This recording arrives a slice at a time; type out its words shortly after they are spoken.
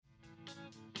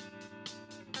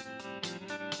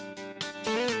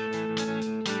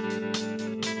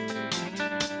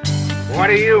What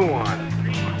do you want?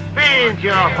 Beans,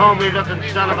 you homely-looking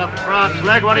son of a frog's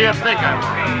leg. What do you think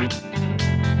of?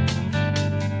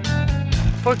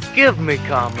 Forgive me,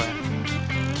 comrade.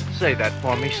 Say that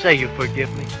for me. Say you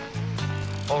forgive me.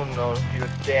 Oh, no, you're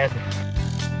dead.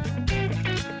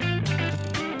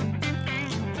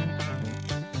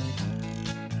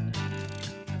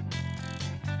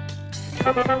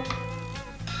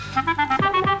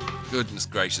 Goodness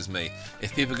gracious me.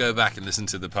 If people go back and listen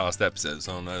to the past episodes,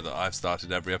 they'll know that I've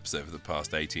started every episode for the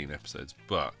past 18 episodes,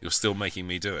 but you're still making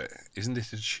me do it. Isn't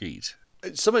it a cheat?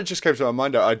 Something just came to my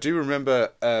mind. I do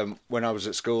remember when I was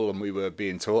at school and we were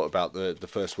being taught about the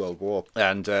First World War,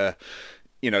 and there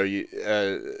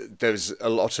was a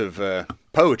lot of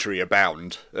poetry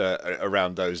abound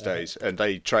around those days, and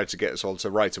they tried to get us all to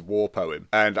write a war poem.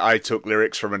 And I took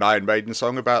lyrics from an Iron Maiden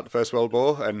song about the First World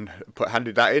War and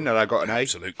handed that in, and I got an A.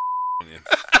 Absolute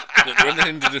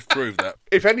anything to disprove that.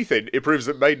 If anything, it proves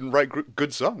that Maiden write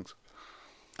good songs.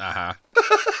 Uh-huh.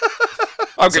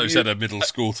 I'm So said a middle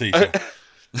school teacher.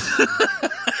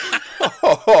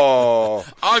 Oh,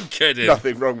 I'm kidding.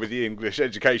 nothing wrong with the English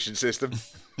education system.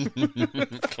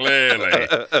 Clearly.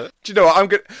 Do you know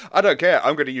what? I don't care.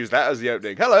 I'm gonna use that as the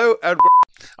opening. Hello and.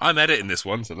 I'm editing this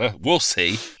one, so we'll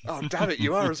see. Oh damn it!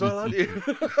 You are as well, aren't you?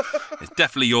 It's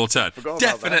definitely your turn.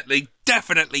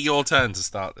 Definitely your turn to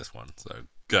start this one. So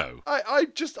go. I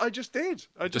just did.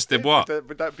 I just did what?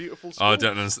 With that beautiful score. Oh, I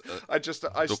don't understand. I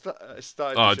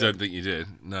started. Oh, I don't think you did.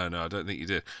 No, I don't think you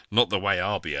did. Not the way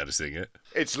I'll be editing it.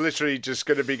 It's literally just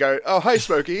going to be going, oh, hi,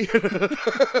 Smokey.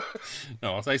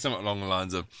 No, I'll say something along the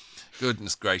lines of,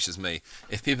 goodness gracious me.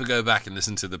 If people go back and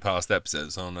listen to the past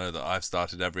episodes, they'll know that I've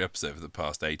started every episode for the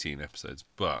past 18 episodes,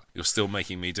 but you're still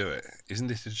making me do it.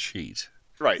 Isn't it a cheat?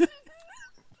 Right.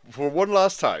 For one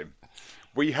last time,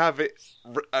 we have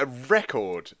a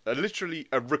record, literally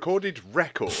a recorded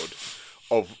record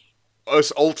of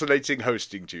us alternating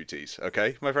hosting duties,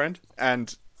 okay, my friend?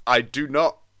 And I do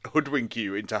not hoodwink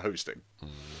you into hosting.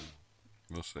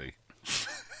 We'll see.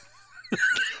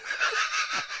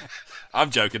 I'm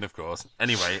joking, of course.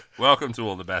 Anyway, welcome to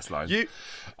All the Best Lines.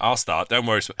 I'll start. Don't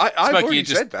worry. I've already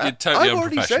said that. You're totally I've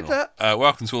already said unprofessional.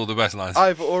 Welcome to All the Best Lines.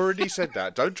 I've already said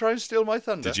that. Don't try and steal my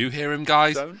thunder. Did you hear him,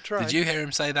 guys? Don't try. Did you hear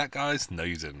him say that, guys? No,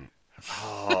 you didn't.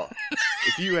 Oh,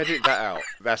 if you edit that out,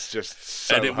 that's just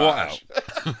so Edit harsh.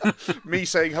 what out? Me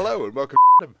saying hello and welcome.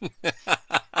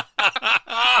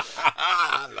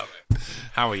 I love it.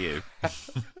 How are you?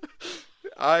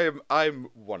 I'm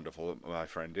wonderful, my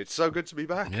friend. It's so good to be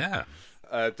back. Yeah.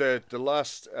 The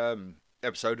last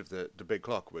episode of the Big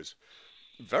Clock was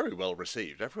very well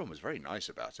received. Everyone was very nice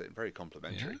about it and very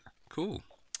complimentary. Yeah. Cool.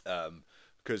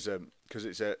 Because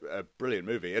it's a brilliant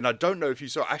movie. And I don't know if you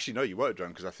saw. Actually, no, you weren't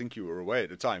drunk because I think you were away at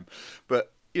the time.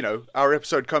 But you know, our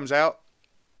episode comes out,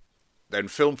 then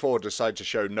Film 4 decide to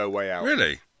show No Way Out.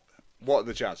 Really? What are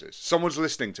the chances? Someone's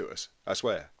listening to us. I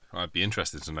swear. I'd be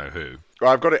interested to know who.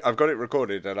 Well, I've got it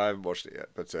recorded, and I haven't watched it yet,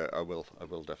 but I will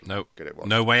definitely get it watched.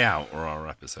 No Way Out or our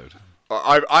episode.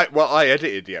 I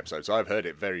edited the episode, so I've heard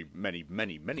it very many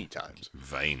times.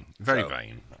 Vain, very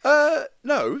vain.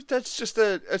 No, that's just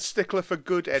a stickler for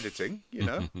good editing, you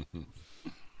know.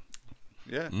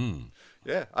 Yeah,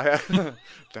 yeah.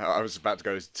 I was about to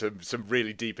go to some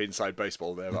really deep inside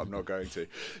baseball there, but I'm not going to.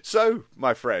 So,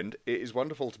 my friend, it is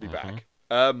wonderful to be back.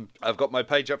 I've got my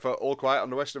page up for All Quiet on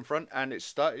the Western Front, and it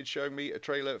started showing me a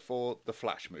trailer for the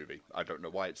Flash movie. I don't know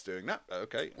why it's doing that.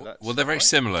 Okay. Well, they're very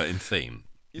similar in theme.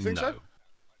 You think so?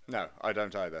 No, I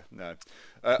don't either. No.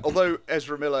 Although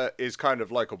Ezra Miller is kind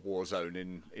of like a war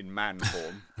zone in man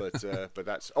form, but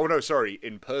that's... Oh, no, sorry,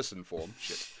 in person form.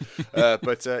 Shit.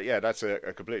 Yeah, that's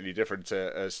a completely different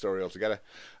story altogether.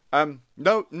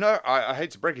 No, I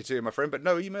hate to break it to you, my friend, but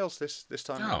no emails this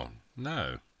time. Oh,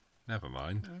 no. Never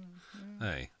mind.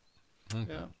 Hey.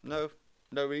 Okay. Yeah, no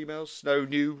emails, no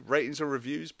new ratings or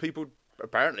reviews. People,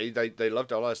 apparently, they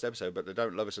loved our last episode, but they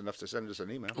don't love us enough to send us an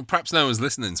email. Well, perhaps no one's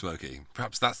listening, Smokey.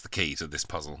 Perhaps that's the key to this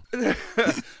puzzle.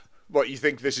 What, you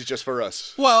think this is just for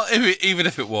us? Well, even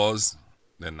if it was,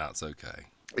 then that's okay.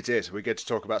 It is. We get to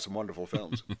talk about some wonderful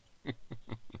films.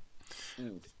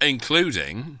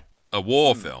 Including a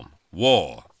war film.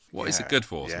 War. What is it good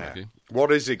for, Smokey?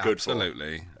 What is it good for?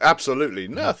 Absolutely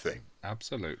nothing.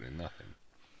 Absolutely nothing.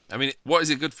 I mean, what is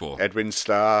it good for? Edwin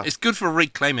Starr. It's good for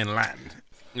reclaiming land.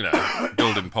 You know,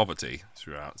 building poverty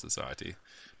throughout society.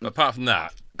 But apart from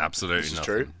that, absolutely This is nothing.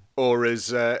 true. Or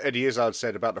as Eddie Izzard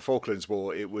said about the Falklands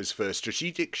War, it was for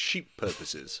strategic sheep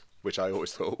purposes, which I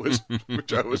always thought was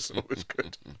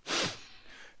good.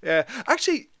 Yeah,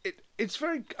 actually, it's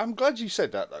very... I'm glad you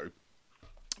said that, though,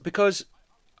 because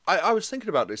I was thinking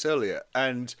about this earlier,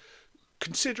 and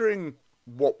considering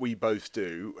what we both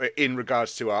do in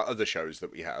regards to our other shows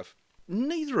that we have,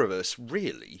 neither of us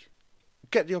really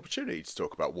get the opportunity to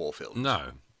talk about war films.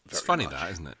 No. It's funny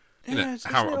that, isn't it? You know,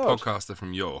 how a podcaster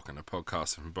from York and a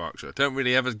podcaster from Berkshire don't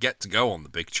really ever get to go on the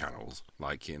big channels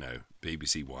like, you know,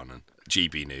 BBC One and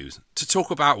GB News to talk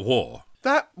about war.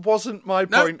 That wasn't my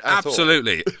point at all.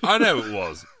 Absolutely. I know it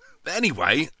was. But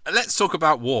anyway, let's talk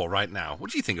about war right now.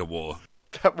 What do you think of war?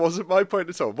 That wasn't my point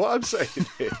at all. What I'm saying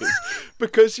is,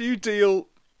 because you deal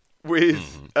with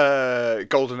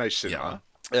Golden Age cinema,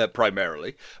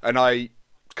 primarily, and I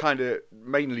kind of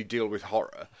mainly deal with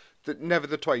horror, that never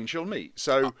the twain shall meet.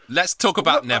 So let's talk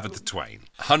about Never the Twain.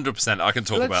 100% I can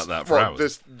talk about that for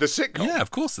hours. The sitcom? Yeah,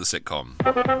 of course the sitcom.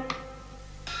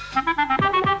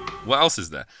 What else is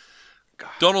there?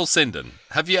 God. Donald Sinden.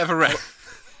 Have you ever read...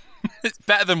 It's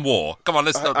better than war. Come on,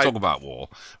 let's not talk about war.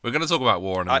 We're going to talk about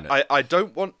war in a minute. I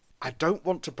don't want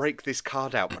to break this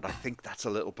card out, but I think that's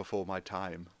a little before my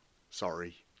time.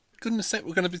 Sorry. Goodness sake,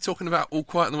 we're going to be talking about All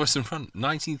Quiet on the Western Front,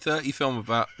 1930 film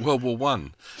about World War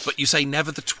One. But you say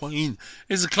Never the Twain.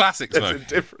 It's a classic, There's a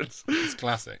difference. It's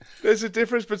classic. There's a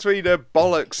difference between a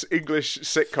bollocks English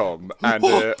sitcom and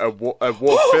a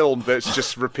war film that's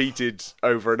just repeated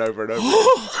over and over and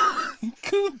over.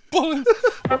 Good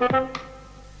bollocks.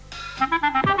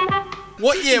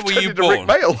 What year were you born?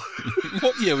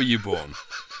 What year were you born?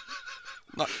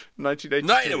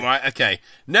 1982. Right, okay.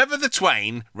 Never the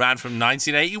Twain ran from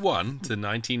 1981 to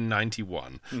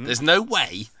 1991. Mm-hmm. There's no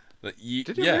way that you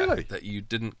really? That you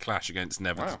didn't clash against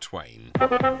Never the Twain.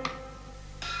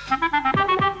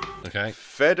 Okay.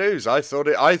 Fair dues. I thought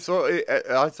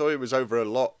it was over a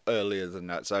lot earlier than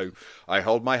that. So I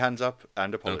hold my hands up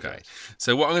and apologise. Okay.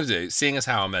 So what I'm going to do, seeing as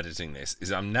how I'm editing this,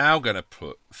 is I'm now going to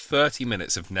put 30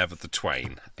 minutes of Never the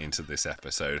Twain into this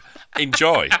episode.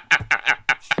 Enjoy.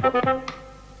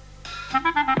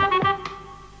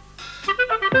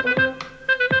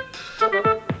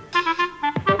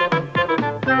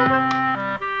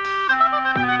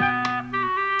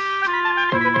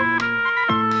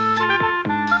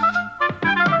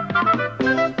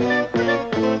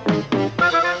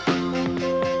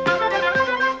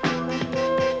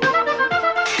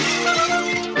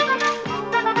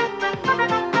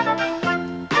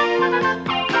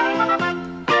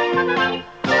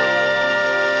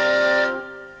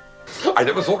 I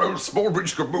never thought old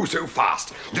Smallbridge could move so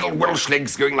fast. Little Welsh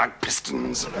legs going like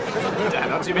pistons.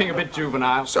 Dad, aren't you being a bit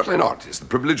juvenile? Certainly not. It's the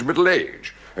privilege of middle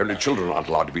age. Only children aren't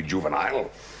allowed to be juvenile.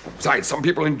 Besides, some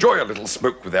people enjoy a little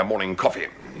smoke with their morning coffee.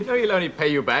 You know he'll only pay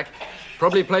you back.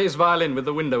 Probably plays violin with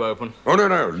the window open. Oh,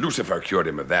 no. Lucifer cured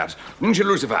him of that. Didn't you,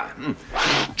 Lucifer?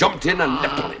 Jumped in and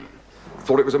leapt on him.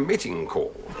 Thought it was a mating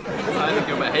call. I think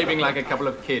you're behaving like a couple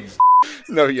of kids.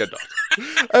 No, you're not.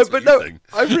 But no,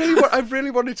 I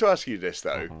really wanted to ask you this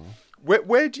though.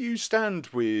 Where do you stand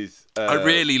with? I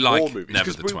really like war movies?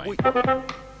 Never the Twain.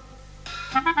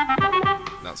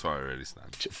 That's where I really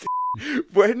stand.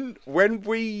 When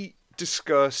we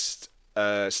discussed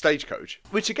Stagecoach,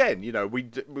 which again, you know,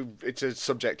 it's a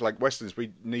subject like westerns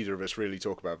we neither of us really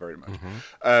talk about very much.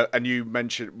 And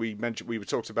we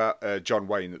talked about John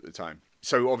Wayne at the time.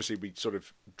 So obviously we sort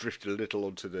of drifted a little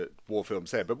onto the war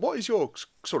films there. But what is your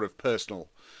sort of personal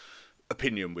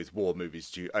opinion with war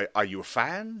movies? Are you a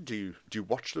fan? Do you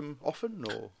watch them often?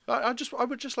 Or I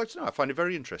would just like to know. I find it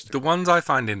very interesting. The ones I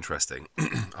find interesting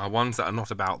are ones that are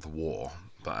not about the war,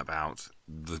 but about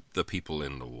the people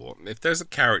in the war. If there's a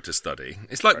character study,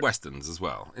 it's like westerns as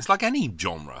well. It's like any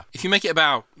genre. If you make it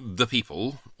about the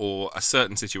people or a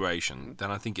certain situation, then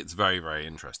I think it's very, very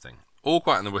interesting. All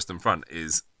Quiet on the Western Front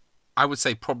is, I would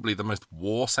say, probably the most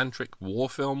war-centric war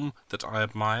film that I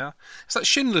admire. It's like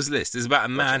Schindler's List is about a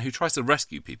man who tries to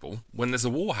rescue people when there's a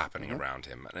war happening around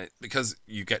him. And because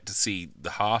you get to see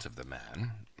the heart of the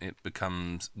man, it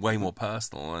becomes way more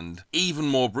personal and even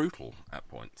more brutal at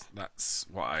points. That's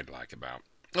what I'd like about.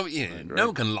 Oh, yeah, no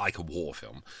one can like a war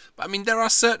film. But I mean, there are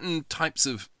certain types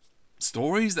of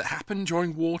stories that happen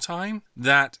during wartime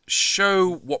that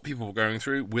show what people were going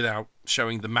through without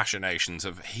showing the machinations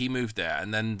of he moved there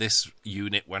and then this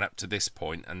unit went up to this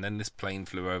point and then this plane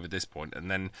flew over this point and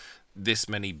then this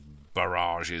many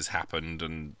barrages happened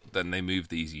and then they moved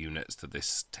these units to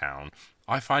this town.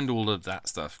 I find all of that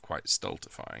stuff quite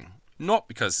stultifying. Not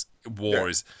because war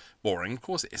is boring, of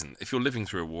course it isn't. If you're living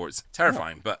through a war, it's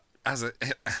terrifying, but as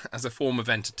a form of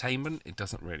entertainment, it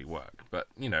doesn't really work. But,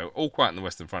 you know, All Quiet on the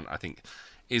Western Front, I think,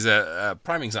 is a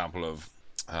prime example of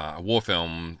a war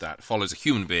film that follows a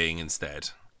human being instead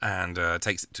and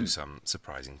takes it to some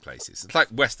surprising places. It's like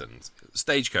westerns.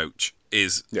 Stagecoach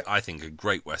is, I think, a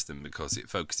great Western because it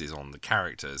focuses on the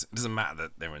characters. It doesn't matter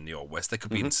that they're in the Old West. They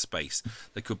could be in space.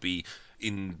 They could be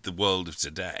in the world of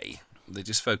today. They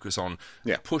just focus on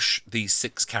push these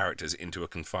 6 characters into a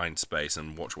confined space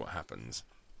and watch what happens.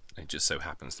 It just so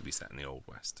happens to be set in the Old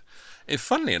West.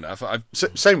 Funnily enough,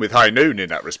 same with High Noon in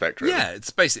that respect, really. Yeah, it's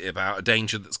basically about a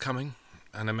danger that's coming,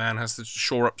 and a man has to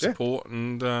shore up support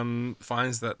and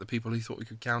finds that the people he thought he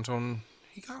could count on,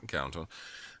 he can't count on.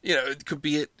 You know, it could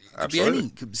be it.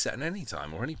 It could be set in any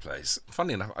time or any place.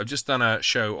 Funnily enough, I've just done a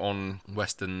show on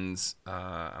westerns,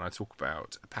 and I talk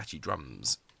about Apache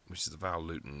drums, which is a Val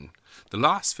Lewton, the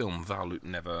last film Val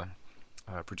Lewton ever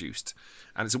produced,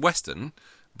 and it's a western.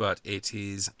 But it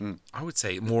is, I would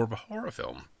say, more of a horror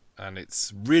film. And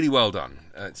it's really well done.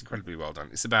 It's incredibly well done.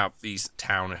 It's about these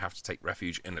town who have to take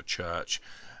refuge in a church.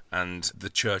 And the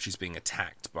church is being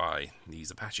attacked by these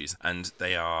Apaches. And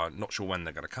they are not sure when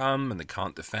they're going to come, and they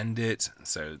can't defend it.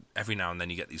 So every now and then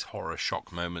you get these horror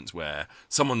shock moments where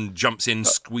someone jumps in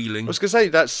squealing. I was going to say,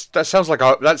 that sounds like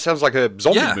a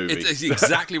zombie movie. It's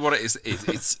exactly what it is.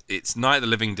 It's Night of the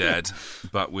Living Dead,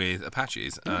 but with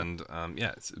Apaches. And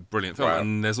it's a brilliant film. Wow.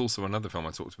 And there's also another film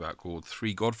I talked about called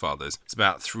Three Godfathers. It's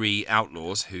about 3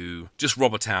 outlaws who just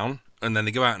rob a town. And then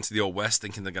they go out into the Old West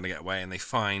thinking they're going to get away, and they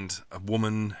find a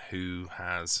woman who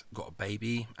has got a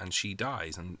baby, and she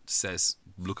dies and says,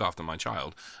 "Look after my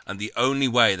child." And the only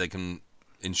way they can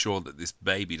ensure that this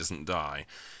baby doesn't die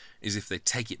is if they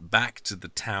take it back to the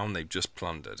town they've just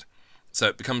plundered. So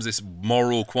it becomes this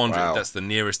moral quandary. Wow. That's the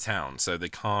nearest town, so they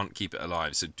can't keep it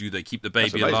alive. So do they keep the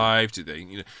baby alive? Do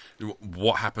they?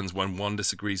 What happens when one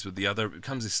disagrees with the other? It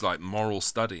becomes this like moral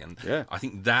study, and I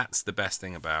think that's the best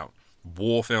thing about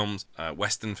war films,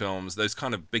 Western films, those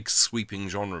kind of big sweeping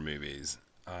genre movies.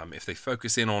 If they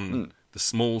focus in on the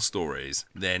small stories,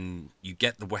 then you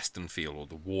get the Western feel or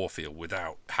the war feel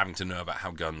without having to know about how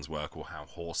guns work or how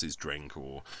horses drink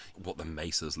or what the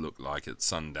mesas look like at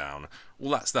sundown.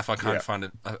 All that stuff I find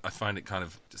it kind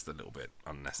of just a little bit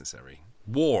unnecessary.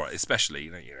 War, especially,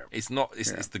 it's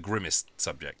the grimmest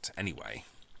subject anyway.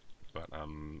 But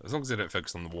as long as they don't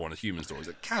focus on the war and the human stories,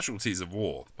 like Casualties of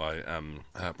War by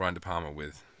Brian De Palma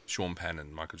with Sean Penn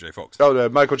and Michael J. Fox. Oh,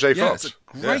 Michael J. Fox. It's a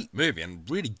great movie and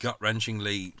really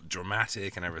gut-wrenchingly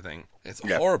dramatic and everything. It's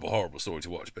a horrible, horrible story to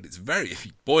watch, but it's if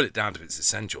you boil it down to its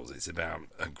essentials, it's about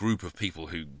a group of people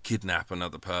who kidnap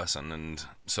another person and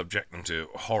subject them to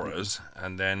horrors,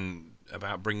 and then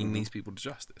about bringing these people to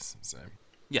justice. So...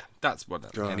 yeah, that's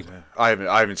what. Anyway. I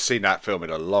haven't seen that film in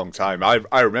a long time.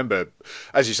 I remember,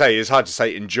 as you say, it's hard to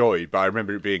say enjoyed, but I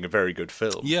remember it being a very good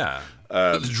film. Yeah,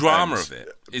 the drama of it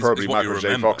is probably is what Michael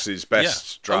J. Fox's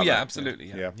best drama. Oh yeah, absolutely.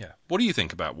 Yeah. What do you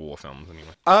think about war films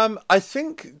anyway? I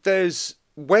think there's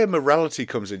where morality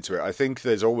comes into it. I think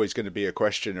there's always going to be a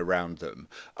question around them.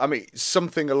 I mean,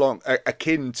 something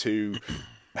akin to.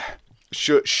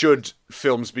 Should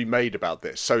films be made about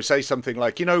this? So say something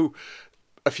like,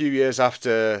 a few years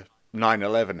after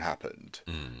 9/11 happened,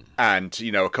 and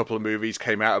a couple of movies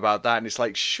came out about that, and it's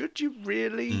like, should you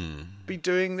really be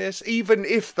doing this, even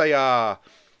if they are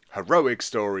heroic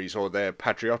stories or they're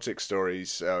patriotic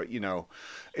stories?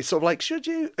 It's sort of like, should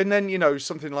you? And then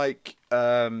something like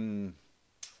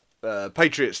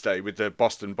Patriots Day with the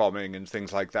Boston bombing and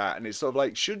things like that, and it's sort of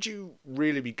like, should you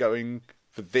really be going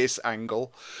for this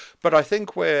angle? But I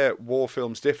think where war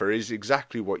films differ is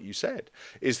exactly what you said,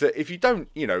 is that if you don't,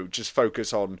 just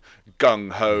focus on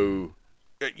gung-ho,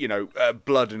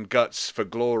 blood and guts for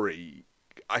glory,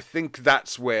 I think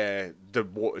that's where the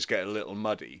waters get a little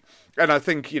muddy. And I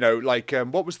think,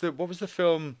 what was the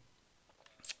film,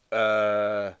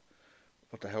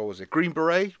 what the hell was it? Green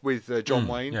Beret with John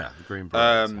Wayne. Yeah, the Green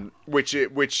Beret. Which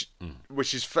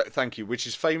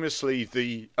is famously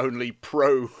the only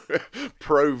pro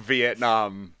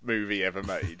Vietnam movie ever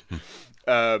made.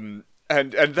 And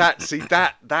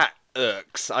that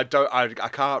irks. I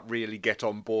can't really get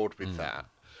on board with that.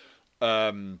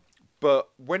 But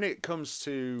when it comes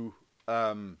to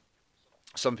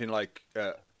something like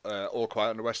All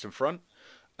Quiet on the Western Front,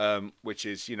 which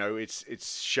is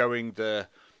it's showing the.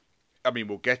 I mean,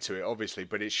 we'll get to it, obviously,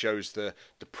 but it shows the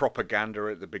propaganda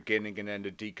at the beginning and then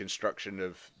the deconstruction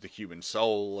of the human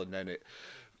soul, and then it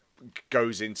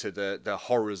goes into the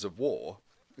horrors of war.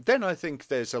 Then I think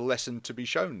there's a lesson to be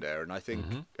shown there, and I think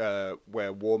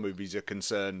where war movies are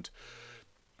concerned,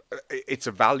 it's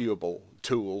a valuable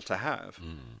tool to have.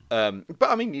 But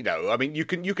I mean, you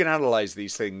can analyze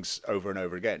these things over and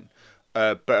over again.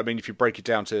 But I mean, if you break it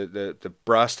down to the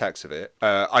brass tacks of it,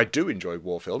 I do enjoy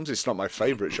war films. It's not my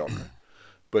favourite genre,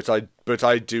 but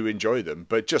I do enjoy them.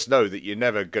 But just know that you're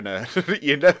never gonna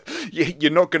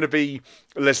you're not gonna be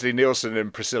Leslie Nielsen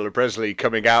and Priscilla Presley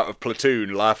coming out of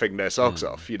Platoon laughing their socks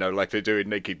off, like they do in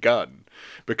Naked Gun,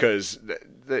 because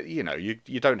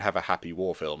you don't have a happy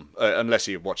war film unless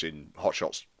you're watching Hot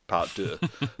Shots Part 2.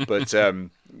 But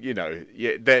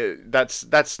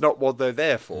that's not what they're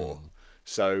there for.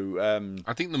 So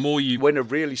I think the more when a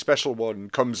really special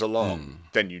one comes along,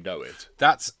 then you know it.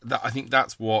 I think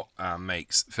that's what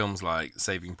makes films like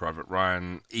Saving Private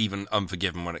Ryan, even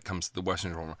Unforgiven when it comes to the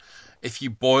Western genre. If you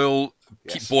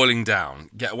keep boiling down,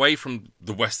 get away from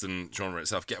the Western genre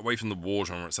itself, get away from the war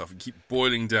genre itself, and keep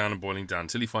boiling down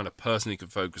until you find a person you can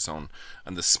focus on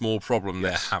and the small problem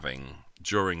they're having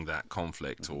during that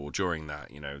conflict or during that,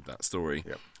 that story.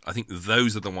 Yep. I think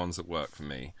those are the ones that work for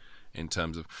me. In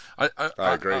terms of, I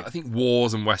agree. I think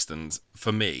wars and westerns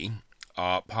for me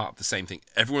are part of the same thing.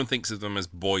 Everyone thinks of them as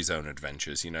boys' own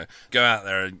adventures. Go out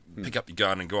there and pick up your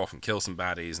gun and go off and kill some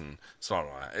baddies and stuff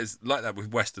like that. It's like that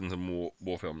with westerns and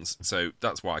war films. So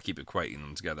that's why I keep equating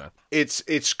them together. It's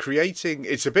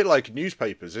a bit like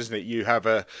newspapers, isn't it? You have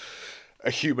a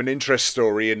human interest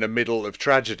story in the middle of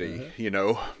tragedy,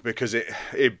 because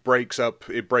it breaks up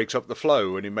the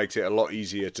flow and it makes it a lot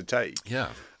easier to take. Yeah.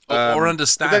 Or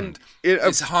understand.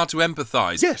 It's hard to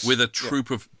empathise with a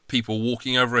troop of people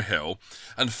walking over a hill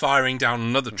and firing down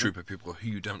another troop of people who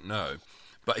you don't know.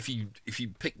 But if you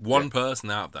pick one person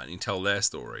out of that and you tell their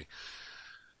story,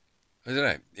 I don't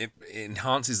know, it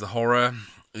enhances the horror,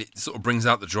 it sort of brings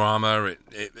out the drama,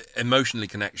 it emotionally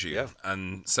connects you. Yeah.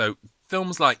 And so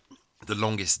films like The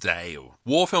Longest Day or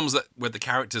war films where the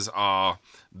characters are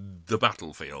the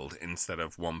battlefield instead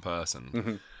of one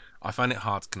person, I find it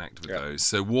hard to connect with those.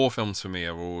 So war films for me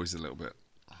are always a little bit,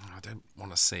 I don't want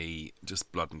to see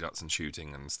just blood and guts and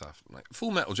shooting and stuff. Like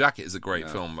Full Metal Jacket is a great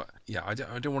film, but I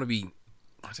don't want to be,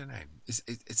 I don't know.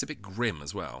 It's a bit grim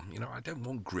as well. I don't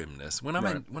want grimness. When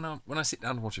I sit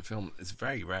down to watch a film, it's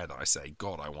very rare that I say,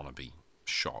 God, I want to be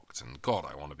shocked and God,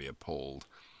 I want to be appalled.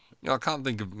 I can't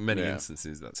think of many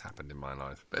instances that's happened in my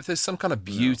life. But if there's some kind of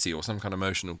beauty or some kind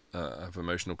of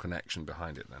emotional connection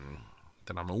behind it,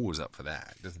 then I'm always up for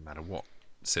that. It doesn't matter what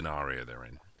scenario they're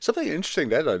in. Something interesting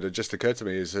there, though, that just occurred to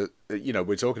me is that,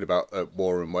 we're talking about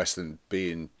war and Western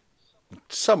being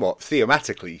somewhat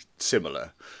thematically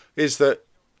similar, is that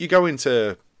you go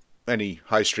into any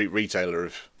high street retailer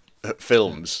of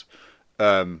films,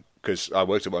 because I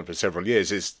worked at one for several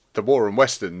years, is the war and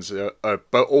Westerns are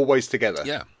but always together.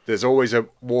 Yeah. There's always a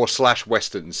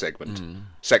war/Western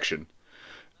section.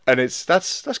 And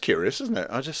that's curious, isn't it?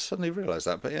 I just suddenly realised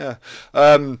that. But yeah,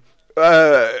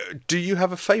 do you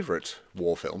have a favourite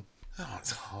war film? Oh,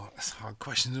 it's a hard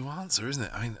question to answer, isn't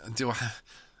it? I mean,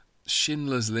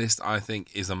 Schindler's List, I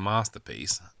think, is a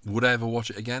masterpiece. Would I ever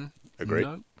watch it again? Agreed.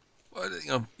 No.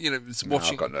 It's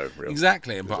watching. No, I've got no real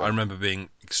exactly, but I remember being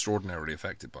extraordinarily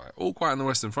affected by it. All Quiet on the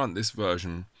Western Front. This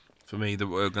version, for me, that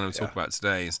we're going to talk about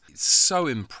today, it's so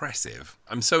impressive.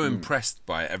 I'm so impressed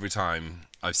by it every time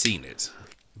I've seen it.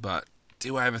 But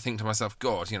do I ever think to myself,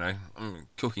 God, I'm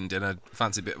cooking dinner,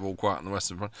 fancy a bit of All Quiet on the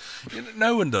Western Front?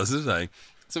 No one does they?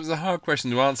 So it's a hard question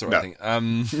to answer, I think.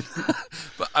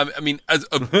 But I mean, as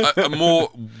a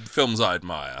more films I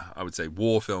admire, I would say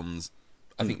war films.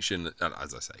 I think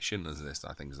Schindler's List,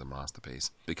 I think, is a masterpiece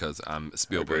because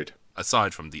Spielberg,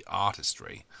 aside from the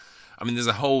artistry, I mean, there's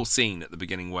a whole scene at the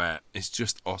beginning where it's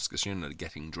just Oscar Schindler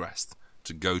getting dressed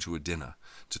to go to a dinner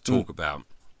to talk about.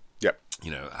 Yep.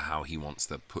 How he wants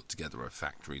to put together a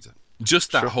factory.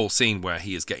 Just that whole scene where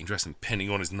he is getting dressed and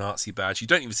pinning on his Nazi badge. You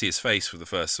don't even see his face for the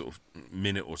first sort of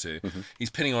minute or two.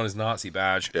 He's pinning on his Nazi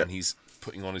badge and he's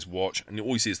putting on his watch. And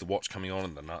all you see is the watch coming on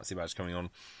and the Nazi badge coming on.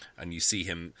 And you see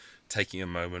him taking a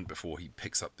moment before he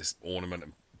picks up this ornament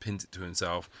and pins it to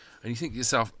himself. And you think to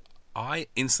yourself, I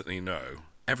instantly know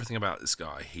everything about this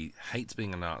guy. He hates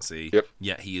being a Nazi,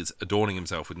 yet he is adorning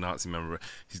himself with Nazi memorabilia.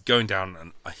 He's going down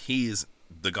and he is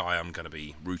the guy I'm going to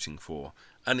be rooting for.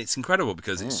 And it's incredible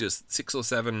because it's just 6 or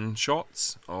 7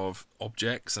 shots of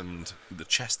objects and the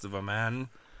chest of a man.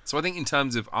 So I think in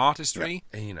terms of artistry,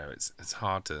 it's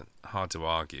hard to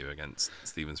argue against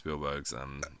Steven Spielberg's.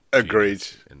 Agreed.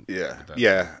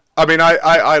 Yeah. I mean,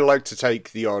 I like to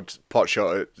take the odd pot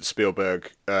shot at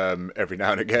Spielberg every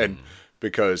now and again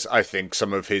because I think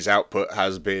some of his output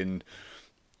has been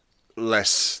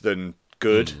less than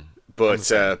good. But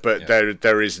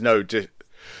there is no.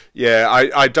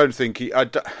 I don't think he.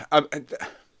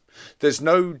 There's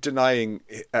no denying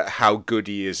how good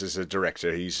he is as a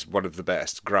director. He's one of the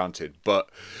best, granted. But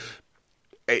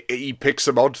he picks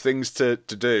some odd things to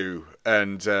do,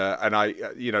 and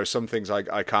I, some things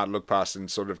I can't look past and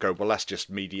sort of go, well, that's just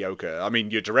mediocre. I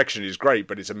mean, your direction is great,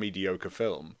 but it's a mediocre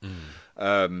film.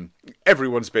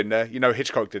 Everyone's been there.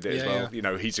 Hitchcock did it as well.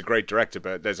 Yeah. He's a great director,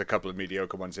 but there's a couple of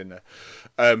mediocre ones in there.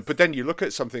 But then you look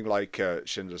at something like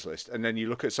Schindler's List, and then you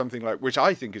look at something like, which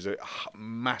I think is a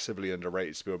massively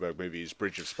underrated Spielberg movie, is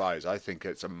Bridge of Spies. I think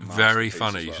it's a Very masterpiece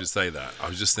funny as you well. should say that. I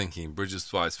was just thinking, Bridge of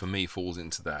Spies for me falls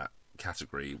into that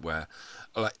category where,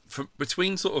 like,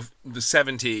 between sort of the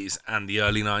 70s and the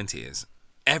early 90s,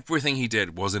 everything he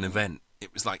did was an event.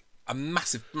 It was like a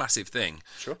massive thing.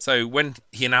 Sure. So when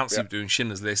he announced he was doing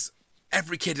Schindler's List,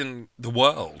 every kid in the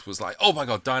world was like, "Oh my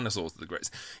god, dinosaurs are the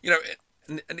greatest!"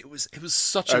 And it was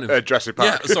such an Jurassic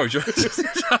Park. Yeah, sorry,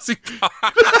 Jurassic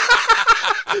Park.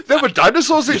 There were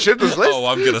dinosaurs in Schindler's List. Oh,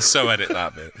 I'm gonna so edit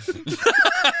that bit.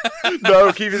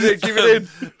 No, keep it in.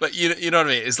 But you know what I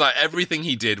mean? It's like everything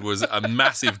he did was a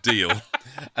massive deal.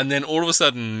 And then all of a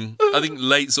sudden, I think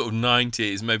late sort of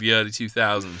 90s, maybe early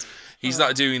 2000s, he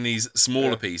started doing these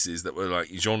smaller pieces that were like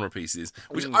genre pieces,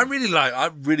 which I really like. I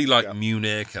really like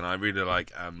Munich, and I really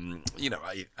like, I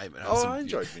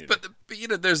enjoyed Munich. But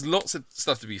there's lots of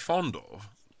stuff to be fond of.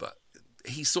 But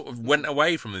he sort of went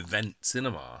away from event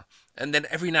cinema. And then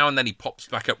every now and then he pops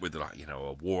back up with, like,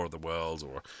 a War of the Worlds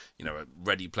or, a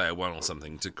Ready Player One or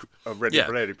something.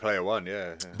 Ready Player One,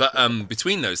 yeah. But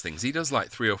between those things, he does like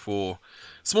 3 or 4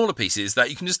 smaller pieces that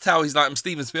you can just tell he's like, I'm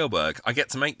Steven Spielberg. I get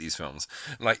to make these films.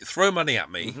 Like, throw money at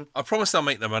me. I promise I'll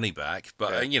make the money back.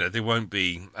 But, they won't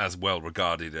be as well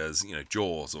regarded as,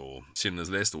 Jaws or Schindler's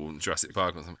List or Jurassic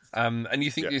Park or something. And you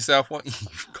think to yourself, what?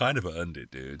 You've kind of earned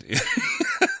it, dude.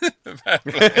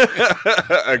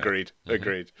 Agreed.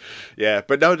 Yeah,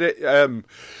 but no, for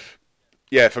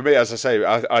me, as I say,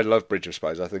 I love Bridge of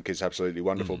Spies. I think it's absolutely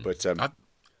wonderful. But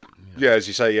as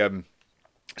you say,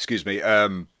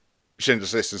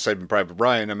 Schindler's List and Saving Private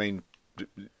Ryan, I mean,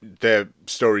 they're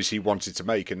stories he wanted to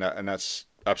make, and that's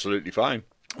absolutely fine.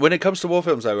 When it comes to war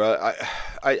films, though,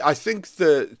 I think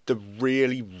the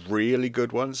really, really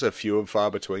good ones are few and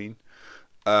far between.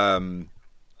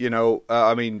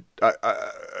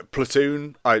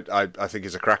 Platoon, I think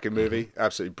is a cracking movie,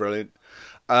 absolutely brilliant.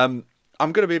 I'm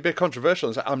going to be a bit controversial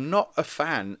and say I'm not a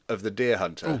fan of The Deer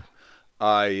Hunter.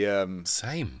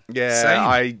 Same. Yeah,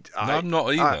 Same. I'm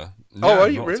not either. Are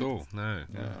you not really? At all. No.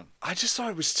 I just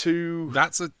thought it was too.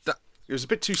 It was a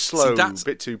bit too slow, a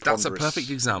bit too ponderous. That's a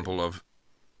perfect example of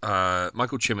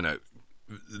Michael Cimino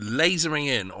lasering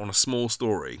in on a small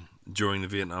story during the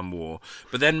Vietnam War,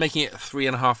 but then making it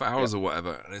 3.5 hours or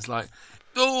whatever, and it's like,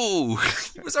 oh,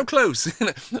 you were so close.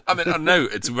 I mean, I know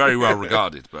it's very well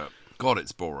regarded, but God,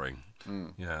 it's boring.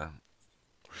 Yeah.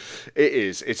 It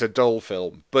is. It's a dull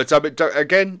film, but I mean,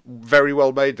 again, very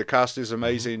well made. The cast is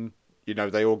amazing.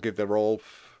 They all give their all.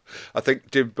 I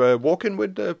think did Walken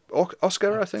win the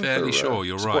Oscar? I think. Fairly sure.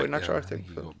 You're right. Actor, I think.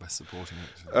 He got best supporting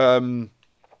actor.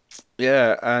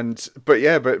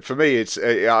 But for me, it's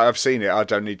I've seen it. I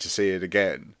don't need to see it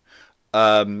again.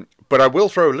 But I will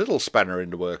throw a little spanner in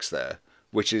the works there,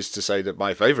 which is to say that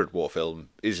my favourite war film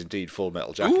is indeed Full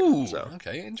Metal Jacket. Ooh, so.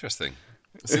 Okay, interesting.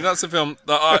 See, that's a film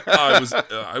that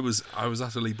I was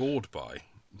utterly bored by,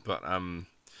 but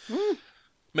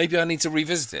maybe I need to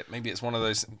revisit it. Maybe it's one of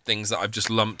those things that I've just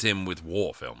lumped in with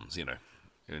war films,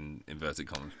 in inverted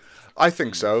commas. I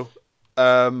think so.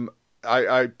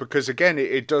 Because again,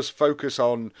 it does focus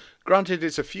on. Granted,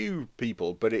 it's a few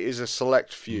people, but it is a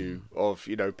select few of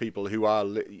people who are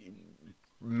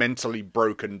mentally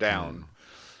broken down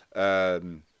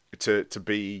to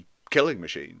be killing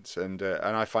machines, and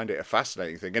I find it a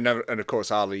fascinating thing. And of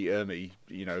course, Ali Ermey,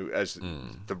 as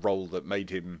the role that made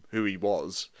him who he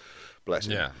was. Bless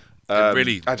him. Yeah,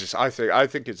 really. I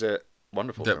think it's a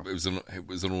wonderful film. It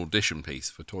was an audition piece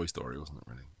for Toy Story, wasn't it?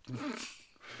 Really.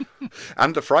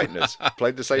 And The Frighteners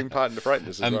played the same part in The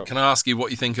Frighteners as well. Can I ask you what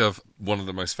you think of one of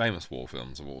the most famous war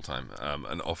films of all time,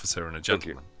 An Officer and a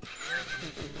Gentleman?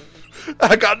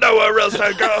 I got nowhere else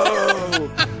to go.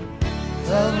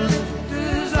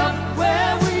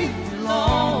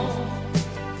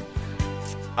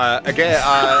 Again,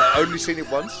 I only seen it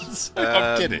once.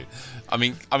 I'm kidding. I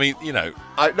mean, I'm going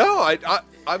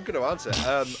to answer.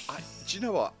 Do you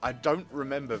know what? I don't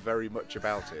remember very much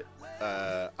about it.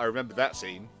 I remember that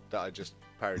scene that I just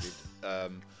parodied.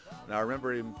 And I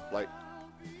remember him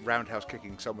roundhouse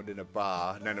kicking someone in a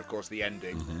bar, and then of course the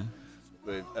ending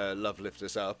with "Love Lift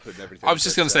Us Up" and everything. I was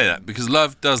just going to say that because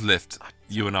love does lift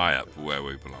you and I up where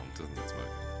we belong, doesn't it?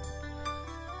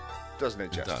 Doesn't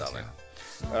it, Jess, darling?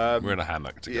 Yeah. We're in a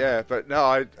hammock together. Yeah, but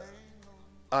no,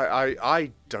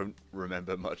 I don't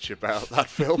remember much about that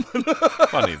film.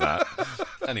 Funny that.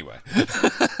 Anyway.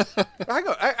 Hang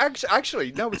on.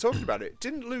 Actually, no, we're talking about it.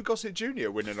 Didn't Lou Gossett Jr.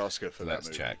 win an Oscar for that movie?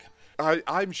 Let's check.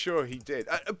 I'm sure he did.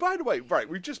 By the way, right,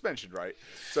 we just mentioned, right?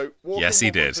 So, Yes,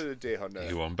 he did. To the Deer Hunter.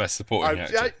 He won Best Supporting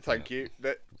Actor. Thank you.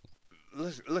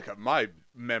 Look at my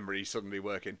memory suddenly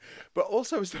working. But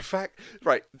also is the fact,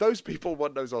 right, those people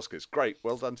won those Oscars. Great,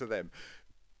 well done to them.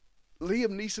 Liam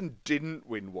Neeson didn't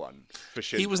win one for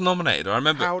Schindler. He was nominated. I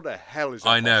remember. How the hell is that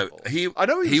I know. possible? I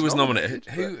know he was nominated.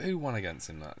 but- Who won against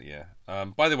him that year?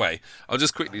 By the way, I'll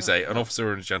just quickly say, An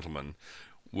Officer and a Gentleman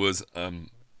was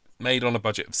made on a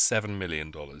budget of $7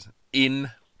 million in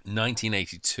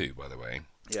 1982, by the way.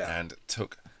 Yeah. And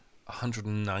took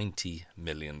 $190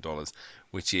 million,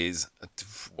 which is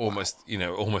almost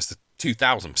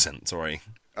 2,000%. Sorry.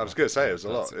 I was going to say it was a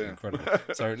That's lot. Yeah. incredible.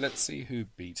 So let's see who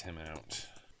beat him out.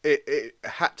 It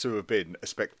had to have been a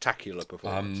spectacular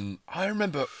performance. I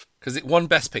remember because it won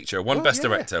Best Picture, won Best yeah.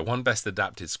 Director, won Best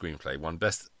Adapted Screenplay, won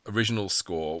Best Original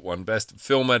Score, won Best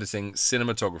Film Editing,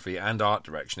 Cinematography, and Art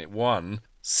Direction. It won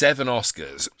 7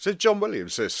 Oscars. So John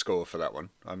Williams' score for that one,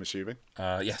 I'm assuming.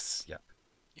 Yes, yeah.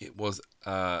 It was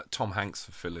Tom Hanks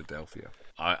for Philadelphia.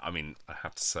 I mean, I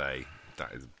have to say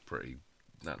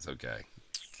that's okay.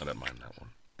 I don't mind that one.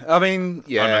 I mean,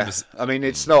 yeah. I mean,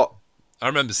 it's not. I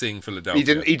remember seeing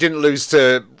Philadelphia. He didn't lose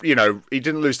to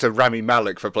Rami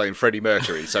Malek for playing Freddie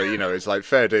Mercury, so it's like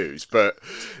fair dues. But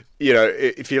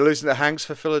if you're losing to Hanks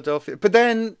for Philadelphia, but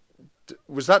then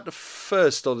was that the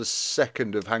first or the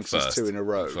second of Hanks's 2 in a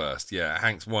row? First, yeah.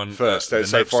 Hanks won first. the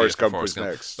So next Forrest year for Gump was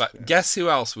next. But guess who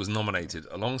else was nominated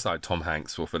alongside Tom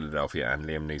Hanks for Philadelphia and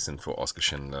Liam Neeson for Oscar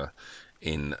Schindler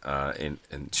in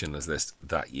Schindler's List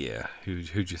that year? Who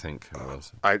do you think it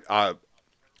was?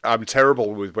 I'm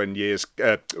terrible with when years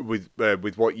with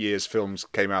what years films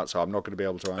came out, so I'm not going to be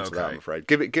able to answer that. I'm afraid.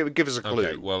 Give us a clue.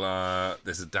 Okay, well,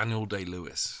 there's a Daniel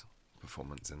Day-Lewis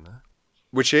performance in there.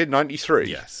 Which year? 93.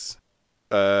 Yes.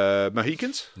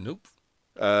 Mohicans? Nope.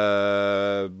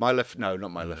 My left? No,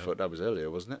 not my left foot. That was earlier,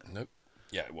 wasn't it? Nope.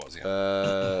 Yeah, it was. Yeah.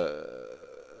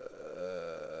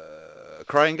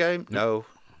 Crying Game? No.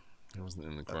 It wasn't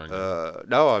in the Crying Game.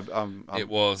 No, It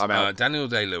was I'm out. Daniel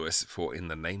Day-Lewis for In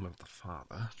the Name of the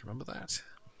Father. Do you remember that?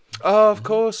 Oh, of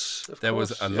course. There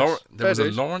was a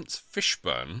Lawrence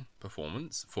Fishburne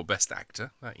performance for Best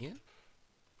Actor that year.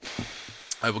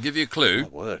 I will give you a clue. My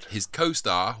word. His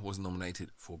co-star was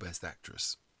nominated for Best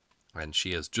Actress, and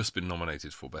she has just been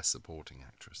nominated for Best Supporting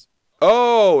Actress.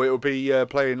 Oh, it will be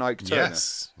playing Ike Turner.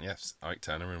 Yes, Ike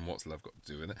Turner, and What's Love Got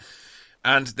to Do with It?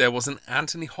 And there was an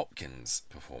Anthony Hopkins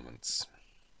performance.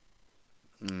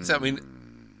 So, I mean,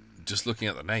 just looking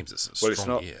at the names, it's a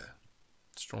strong year.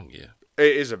 Strong year.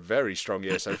 It is a very strong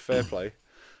year, so fair play.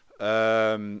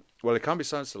 Well, it can't be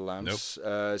Silence of the Lambs,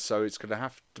 so it's going to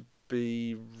have to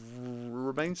be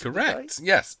Remains of the Day? Correct.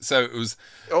 Yes. So it was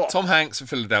Tom Hanks for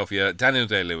Philadelphia, Daniel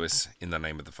Day-Lewis in The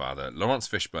Name of the Father, Lawrence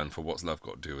Fishburne for What's Love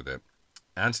Got to Do with It,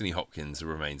 Anthony Hopkins, The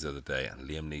Remains of the Day, and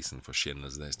Liam Neeson for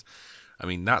Schindler's List. I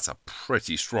mean, that's a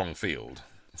pretty strong field.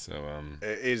 So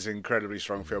it is incredibly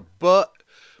strong field, but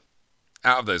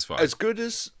out of those 5, as good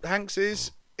as Hanks is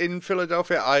in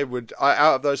Philadelphia,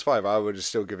 out of those 5, I would have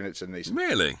still given it to Neeson.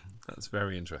 Really, that's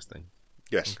very interesting.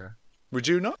 Yes. Okay. Would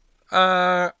you not?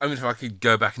 I mean, if I could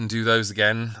go back and do those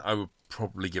again, I would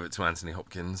probably give it to Anthony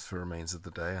Hopkins for Remains of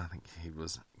the Day. I think he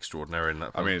was extraordinary in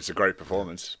that film. I mean, it's a great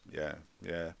performance. Yeah.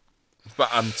 But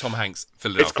Tom Hanks,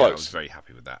 Philadelphia, It's close. I was very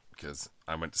happy with that because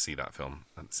I went to see that film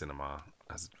at the cinema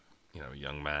as a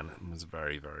young man and was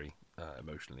very, very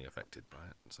emotionally affected by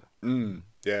it. So.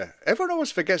 Yeah. Everyone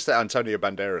always forgets that Antonio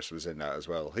Banderas was in that as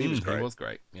well. He was great. He was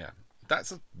great, yeah.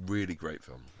 That's a really great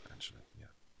film, actually. Yeah.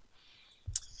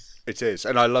 It is.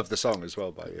 And I love the song as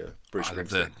well by Bruce I love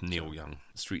Springsteen. the Neil Young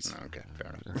Streets. Okay,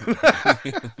 fair enough.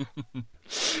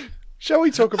 Shall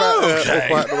we talk about All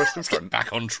Quiet on the Western Front?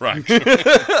 Back on track.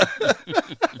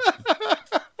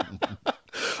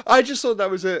 I just thought that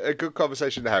was a good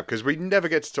conversation to have because we never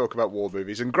get to talk about war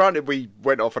movies. And granted, we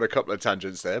went off on a couple of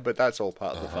tangents there, but that's all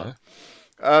part of the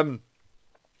fun.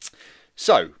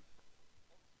 So,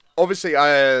 obviously,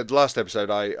 last episode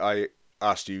I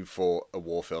asked you for a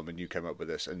war film, and you came up with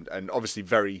this, and obviously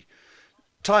very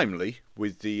timely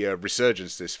with the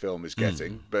resurgence this film is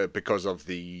getting, but because of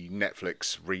the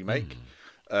Netflix remake,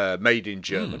 made in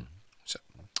German.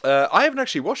 I haven't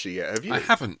actually watched it yet. Have you? I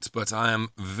haven't, but I am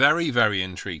very, very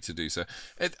intrigued to do so.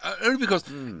 Only because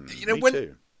when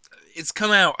too. It's come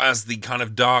out as the kind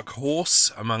of dark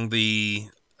horse among the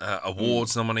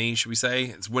awards nominees, should we say?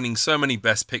 It's winning so many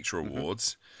Best Picture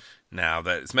awards now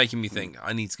that it's making me think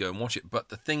I need to go and watch it. But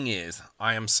the thing is,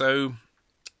 I am so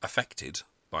affected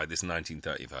by this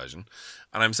 1930 version,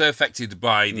 and I'm so affected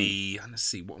by the let's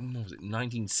see, what was it,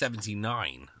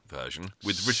 1979 version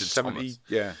with Richard 70, Thomas.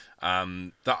 yeah.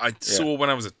 That I saw when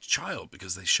I was a child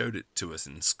because they showed it to us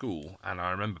in school, and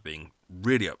I remember being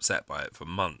really upset by it for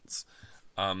months.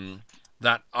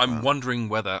 That I'm wondering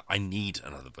whether I need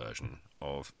another version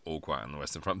of All Quiet on the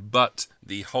Western Front, but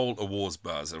the whole awards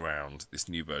buzz around this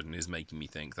new version is making me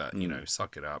think that,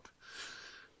 suck it up.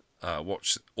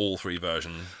 Watch all three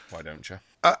versions, why don't you?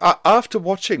 After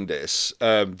watching this,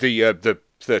 the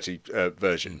 30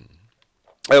 version,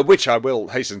 which I will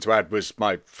hasten to add was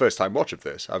my first time watch of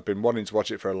this. I've been wanting to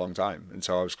watch it for a long time, and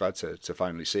so I was glad to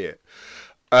finally see it.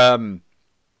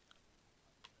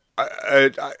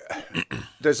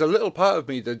 There's a little part of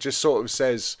me that just sort of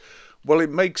says, well,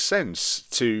 it makes sense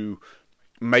to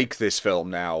make this film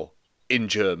now in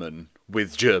German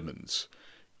with Germans,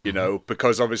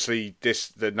 because obviously the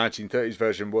 1930s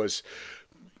version was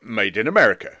made in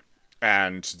America,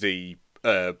 and the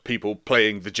people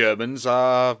playing the Germans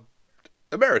are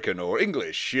American or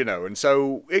English, and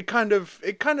so it kind of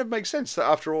makes sense that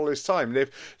after all this time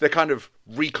they're kind of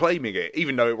reclaiming it,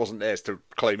 even though it wasn't theirs to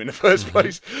claim in the first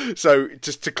place. So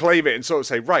just to claim it and sort of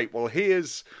say, right, well,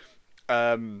 here's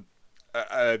the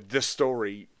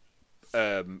story,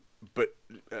 but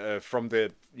from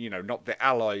the not the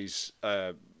Allies'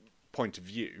 point of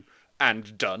view,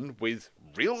 and done with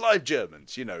real life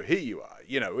Germans. Here you are,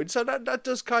 and so that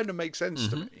does kind of make sense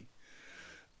to me.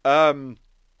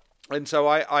 And so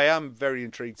I am very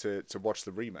intrigued to watch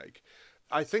the remake.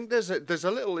 I think there's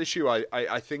a little issue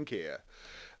I think here.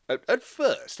 At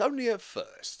first, only at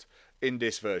first, in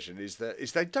this version is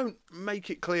they don't make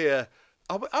it clear.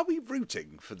 Are we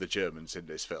rooting for the Germans in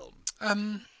this film?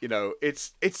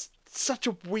 It's such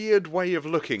a weird way of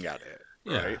looking at it,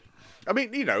 right? I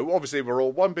mean, obviously we're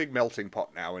all one big melting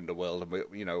pot now in the world, and we're,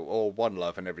 all one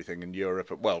love and everything in Europe.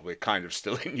 Well, we're kind of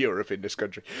still in Europe in this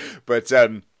country, but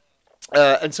and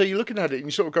so you're looking at it and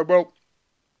you sort of go, well,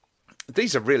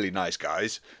 these are really nice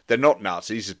guys. They're not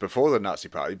Nazis. It's before the Nazi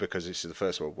Party because this is the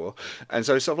First World War, and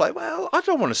so it's sort of like, well, I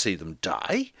don't want to see them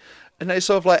die. And they're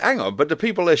sort of like, hang on, but the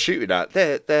people they're shooting at,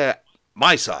 they're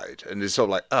my side. And it's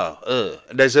sort of like,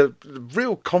 And there's a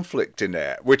real conflict in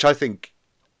there, which I think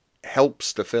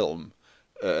helps the film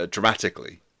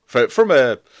dramatically. From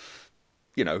a,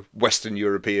 Western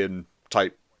European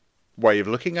type way of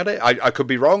looking at it. I could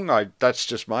be wrong. That's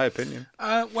just my opinion.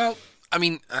 Well, I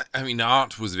mean,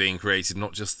 art was being created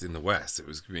not just in the West. It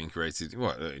was being created,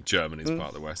 Germany is part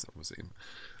of the West, obviously.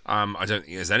 I don't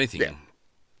think there's anything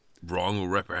wrong or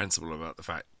reprehensible about the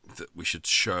fact that we should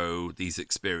show these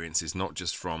experiences not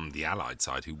just from the Allied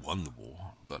side who won the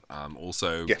war, but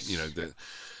also the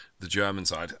German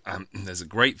side. There's a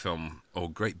great film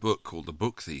or great book called The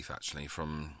Book Thief, actually,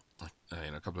 from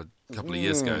a couple of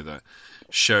years ago, that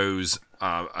shows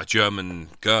a German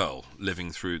girl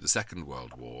living through the Second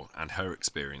World War and her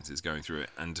experiences going through it,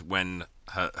 and when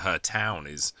her town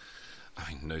is,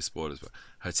 no spoilers, but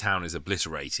her town is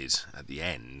obliterated at the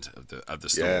end of the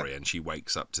story, and she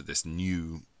wakes up to this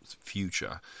new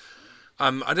future.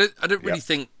 I don't really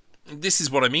think this is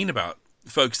what I mean about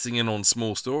focusing in on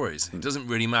small stories. It doesn't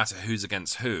really matter who's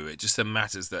against who. It just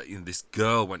matters that this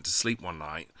girl went to sleep one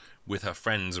night with her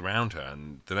friends around her,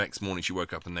 and the next morning she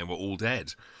woke up and they were all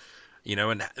dead.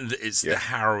 And it's the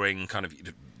harrowing kind of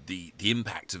the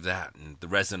impact of that and the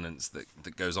resonance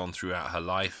that goes on throughout her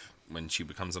life when she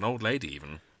becomes an old lady,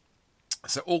 even.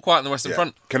 So All Quiet on the Western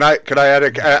Front. Can I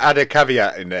add a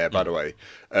caveat in there? By the way,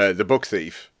 The Book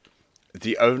Thief,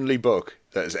 the only book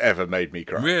that has ever made me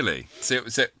cry. Really?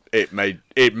 It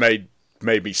made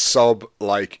me sob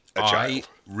like a child. I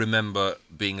remember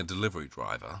being a delivery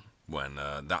driver when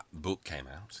that book came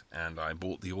out, and I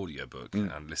bought the audiobook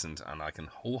and listened, and I can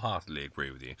wholeheartedly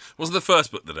agree with you. It wasn't the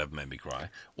first book that ever made me cry,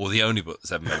 or the only book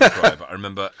that's ever made me cry, but I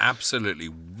remember absolutely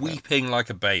weeping like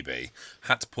a baby.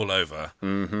 Had to pull over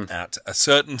at a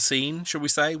certain scene, shall we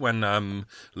say, when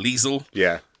Liesel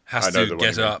has to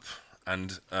get up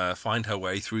and find her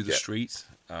way through the street.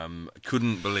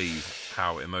 Couldn't believe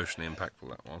how emotionally impactful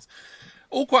that was.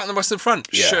 All Quiet on the Western Front.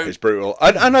 It's brutal,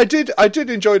 and I did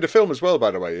enjoy the film as well.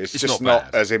 By the way, it's just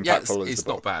not as impactful as the book. It's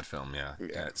not a bad film. Yeah,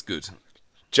 it's good.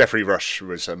 Jeffrey Rush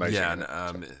was amazing. Yeah,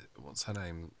 and what's her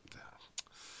name?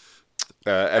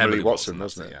 Emily Watson,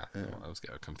 wasn't it? Yeah. I always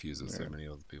get confused with so many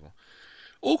other people.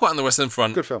 All Quiet on the Western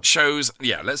Front Good film. Shows.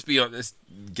 Yeah, let's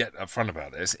get upfront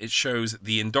about this. It shows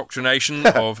the indoctrination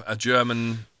of a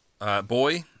German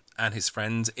boy and his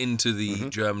friends into the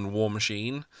German war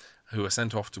machine, who are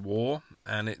sent off to war,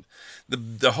 and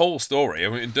the whole story.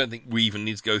 I don't think we even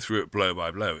need to go through it blow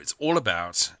by blow. It's all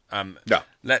about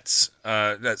let's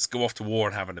go off to war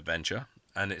and have an adventure.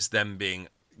 and it's them being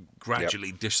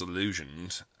gradually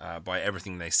disillusioned by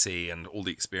everything they see and all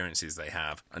the experiences they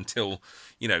have until,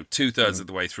 2/3 of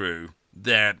the way through,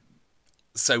 they're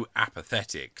so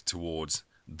apathetic towards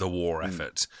the war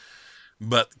effort,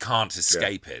 but can't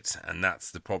escape it, and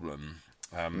that's the problem.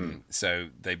 So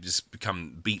they've just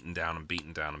become beaten down and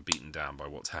beaten down and beaten down by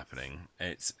what's happening.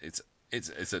 It's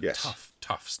a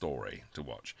tough story to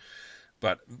watch,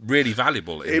 but really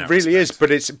valuable. It really is,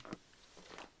 but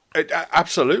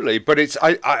absolutely. But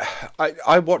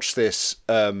I watched this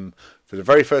for the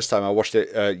very first time. I watched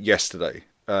it yesterday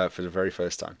for the very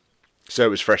first time, so it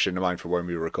was fresh in the mind for when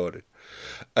we recorded.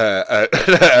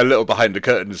 A little behind the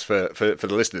curtains for the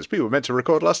listeners. We were meant to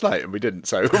record last night and we didn't,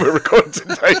 so we're recording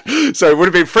today. So it would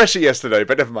have been fresher yesterday,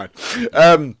 but never mind.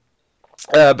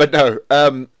 But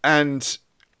no, and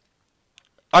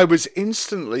I was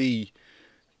instantly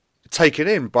taken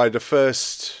in by the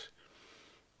first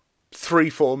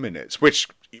 3-4 minutes, which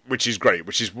is great,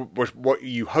 which is what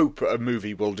you hope a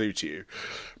movie will do to you,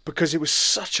 because it was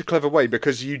such a clever way.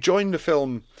 Because you join the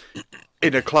film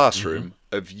in a classroom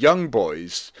of young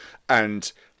boys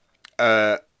and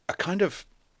a kind of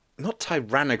not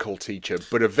tyrannical teacher,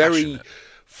 but a very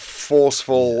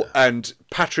forceful and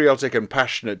patriotic and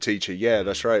passionate teacher. Yeah,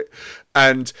 that's right.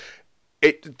 And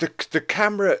the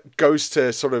camera goes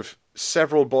to sort of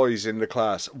several boys in the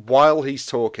class while he's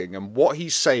talking, and what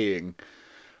he's saying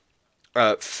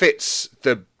fits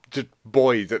the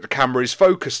boy that the camera is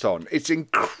focused on. It's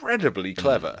incredibly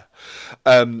clever.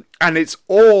 And it's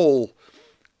all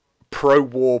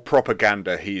pro-war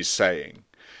propaganda he's saying,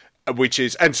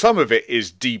 and some of it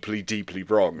is deeply, deeply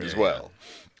wrong as well.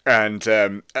 And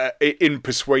in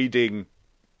persuading,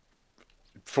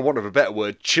 for want of a better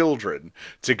word, children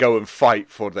to go and fight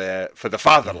for the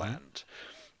fatherland.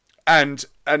 And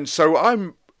so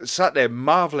I'm sat there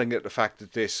marveling at the fact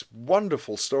that this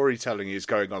wonderful storytelling is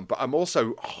going on, but I'm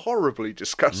also horribly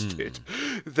disgusted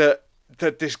that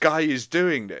this guy is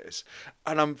doing this.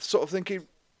 And I'm sort of thinking,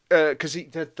 because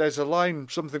there's a line,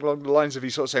 something along the lines of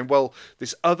he's sort of saying, well,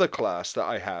 this other class that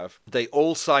I have, they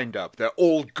all signed up. They're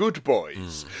all good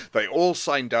boys. They all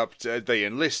signed up. They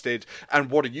enlisted. And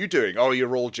what are you doing? Oh,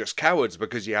 you're all just cowards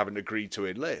because you haven't agreed to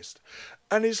enlist.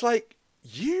 And it's like,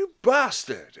 you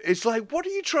bastard. It's like, what are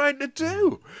you trying to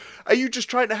do? Are you just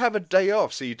trying to have a day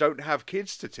off so you don't have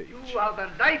kids to teach? You are the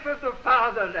life of the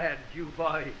fatherland, you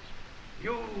boys.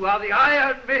 You are the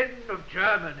Iron Men of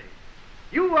Germany.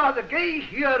 You are the gay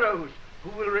heroes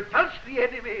who will repulse the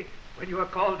enemy when you are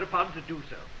called upon to do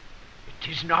so. It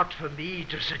is not for me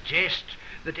to suggest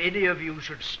that any of you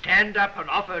should stand up and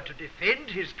offer to defend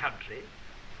his country,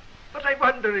 but I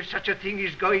wonder if such a thing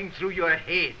is going through your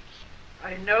heads.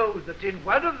 I know that in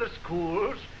one of the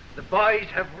schools, the boys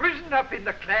have risen up in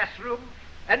the classroom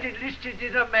and enlisted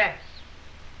in a mass.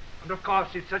 And of course,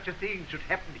 if such a thing should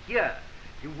happen here,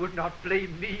 you would not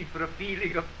blame me for a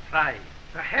feeling of pride.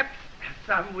 Perhaps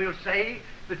some will say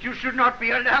that you should not be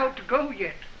allowed to go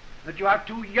yet, that you are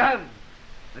too young,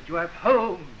 that you have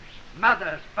homes,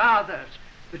 mothers, fathers,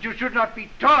 that you should not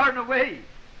be torn away.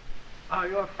 Are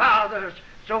your fathers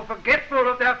so forgetful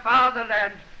of their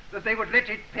fatherland that they would let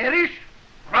it perish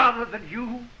rather than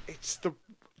you? It's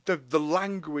the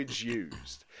language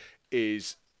used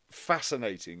is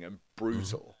fascinating and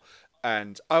brutal.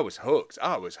 And I was hooked.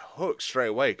 I was hooked straight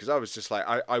away because I was just like,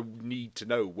 I need to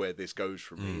know where this goes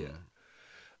from here.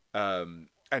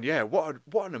 And yeah, what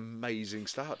an amazing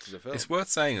start to the film. It's worth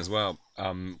saying as well,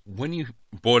 when you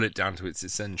boil it down to its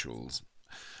essentials,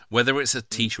 whether it's a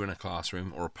teacher in a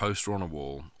classroom or a poster on a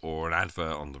wall or an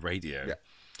advert on the radio,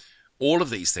 all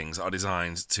of these things are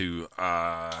designed to,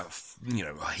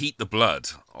 heat the blood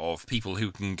of people who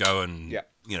can go and,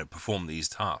 perform these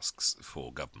tasks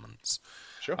for governments.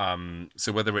 Sure.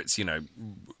 So whether it's,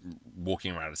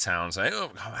 walking around a town saying,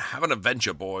 oh, have an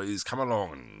adventure, boys, come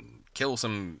along and kill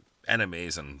some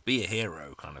enemies and be a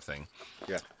hero kind of thing.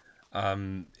 Yeah.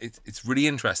 It's really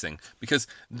interesting because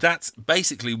that's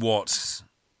basically what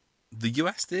the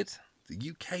US did,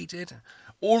 the UK did,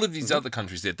 all of these other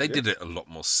countries did. They did it a lot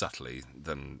more subtly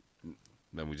than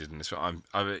we did in this film.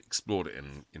 I've explored it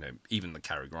in, even the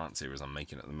Cary Grant series I'm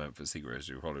making at the moment for Secret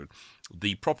History of Hollywood.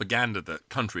 The propaganda that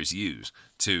countries use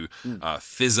to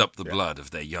fizz up the blood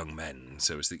of their young men,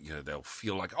 so as that they'll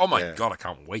feel like, oh my God, I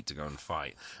can't wait to go and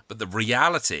fight. But the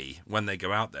reality when they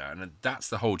go out there, and that's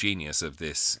the whole genius of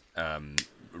this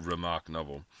Remarque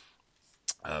novel,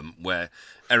 where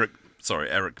Eric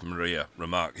Maria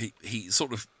Remarque, he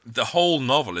sort of, the whole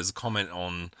novel is a comment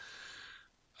on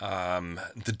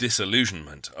the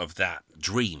disillusionment of that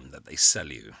dream that they sell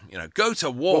you. Go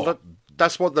to war. Well,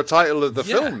 that's what the title of the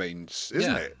film means,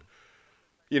 isn't it?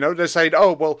 You know, they're saying,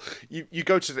 "Oh, well, you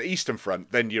go to the Eastern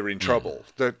Front, then you're in trouble.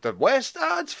 The West,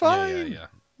 it's fine. Yeah.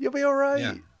 You'll be all right."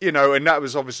 Yeah. You know, and that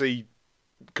was obviously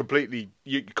completely.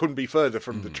 You couldn't be further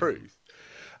from the truth.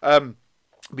 But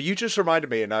you just reminded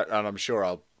me, and I'm sure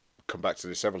I'll come back to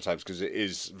this several times because it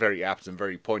is very apt and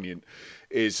very poignant.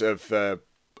 Is of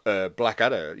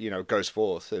Blackadder, you know, goes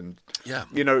forth, and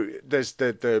you know, there's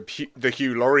the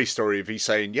Hugh Laurie story of he's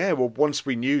saying, yeah, well, once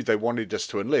we knew they wanted us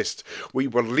to enlist, we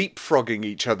were leapfrogging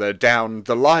each other down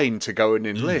the line to go and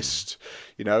enlist,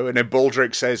 you know, and then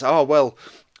Baldrick says, oh well,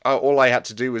 all I had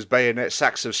to do was bayonet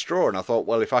sacks of straw, and I thought,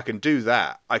 well, if I can do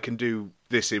that, I can do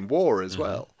this in war as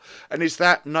well. And it's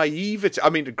that naivety. I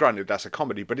mean, granted, that's a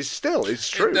comedy, but it's true.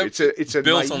 It's a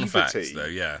built naivety on facts, though.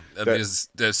 Yeah, there's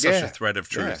such a thread of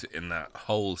truth in that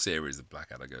whole series of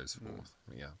Blackadder goes forth.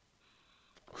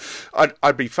 Yeah,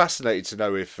 I'd be fascinated to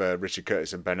know if Richard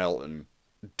Curtis and Ben Elton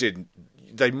didn't.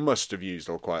 They must have used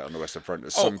All Quiet on the Western Front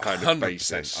as some kind of 100%.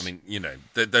 basis. I mean, you know,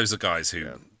 those are guys who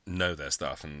know their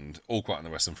stuff, and All Quiet on the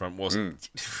Western Front wasn't.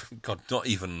 God, not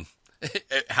even.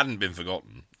 It hadn't been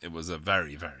forgotten. It was a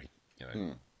very, very, you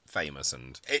know, famous,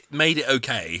 and it made it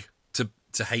okay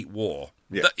to hate war.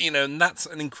 Yeah. You know, and that's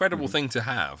an incredible thing to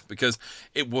have, because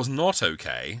it was not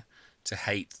okay to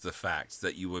hate the fact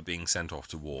that you were being sent off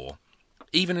to war,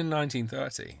 even in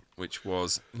 1930, which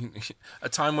was a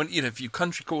time when, you know, if your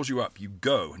country calls you up, you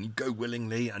go, and you go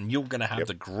willingly, and you're going to have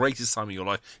the greatest time of your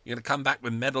life. You're going to come back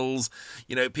with medals.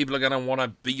 You know, people are going to want to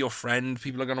be your friend.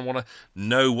 People are going to want to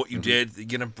know what you did. You're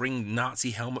going to bring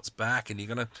Nazi helmets back, and you're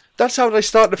going to. That's how they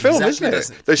start the film, Exactly,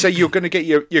 isn't it? They say you're going to get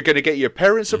your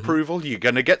parents' approval. You're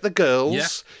going to get the girls. Yeah.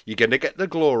 You're going to get the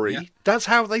glory. Yeah. That's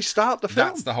how they start the film.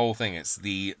 That's the whole thing. It's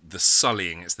the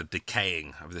sullying, it's the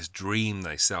decaying of this dream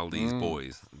they sell these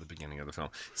boys at the beginning of the film.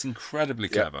 It's incredibly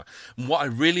clever. And what I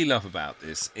really love about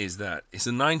this is that it's a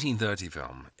 1930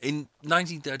 film. In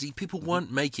 1930, people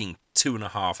weren't making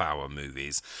 2.5-hour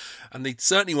movies, and they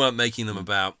certainly weren't making them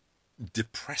about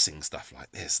depressing stuff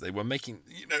like this. They were making,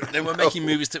 you know,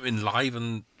 movies to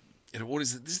enliven. You know, what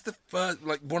is it? This is the first,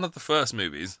 like one of the first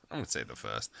movies. I'm going to say the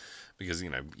first, because, you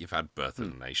know, you've had Birth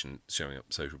of a Nation showing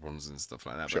up social problems and stuff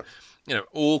like that. Sure. But, you know,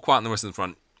 All Quiet on the Western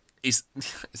Front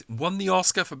won the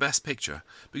Oscar for Best Picture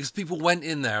because people went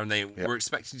in there and they were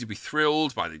expecting to be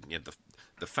thrilled by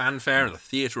the fanfare and the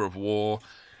theatre of war,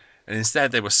 and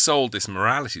instead they were sold this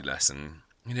morality lesson.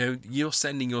 You know, you're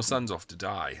sending your sons off to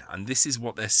die, and this is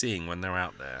what they're seeing when they're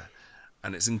out there,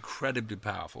 and it's incredibly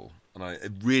powerful. And I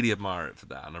really admire it for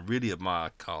that, and I really admire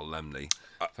Carl Laemmle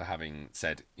for having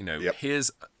said, you know,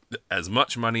 here's as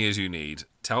much money as you need.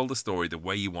 Tell the story the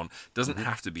way you want. It doesn't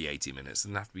have to be 80 minutes. It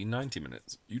doesn't have to be 90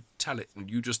 minutes. You tell it, and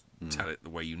you just tell it the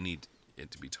way you need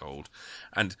it to be told.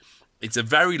 And it's a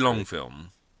very long film,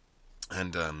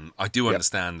 and I do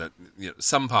understand that, you know,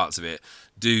 some parts of it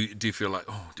do feel like,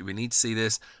 oh, do we need to see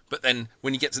this? But then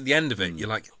when you get to the end of it, you're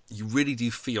like, you really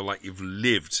do feel like you've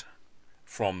lived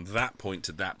from that point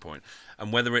to that point.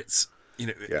 And whether it's, you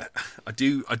know, I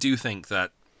do think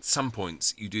that some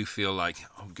points you do feel like,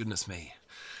 oh goodness me,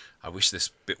 I wish this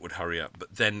bit would hurry up.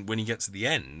 But then when you get to the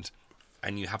end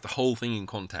and you have the whole thing in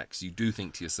context, you do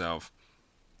think to yourself,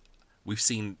 we've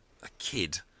seen a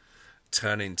kid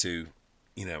turn into,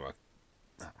 you know,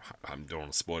 I don't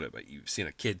want to spoil it, but you've seen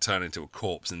a kid turn into a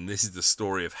corpse, and this is the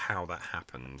story of how that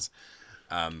happens.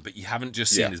 But you haven't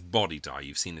just seen his body die.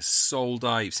 You've seen his soul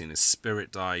die. You've seen his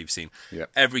spirit die. You've seen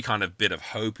every kind of bit of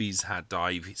hope he's had die.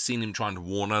 You've seen him trying to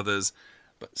warn others,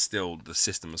 but still the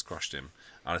system has crushed him.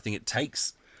 And I think it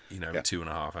takes, you know,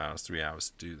 2.5 hours, 3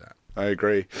 hours to do that. I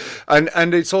agree, and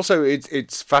it's also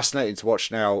it's fascinating to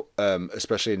watch now,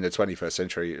 especially in the 21st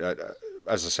century.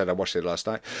 As I said, I watched it last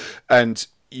night, and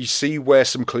you see where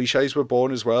some cliches were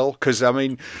born as well. Because I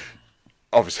mean,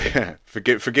 obviously,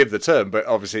 forgive the term, but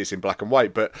obviously it's in black and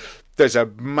white. But there's a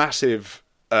massive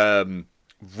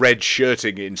red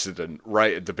shirting incident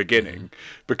right at the beginning,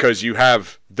 because you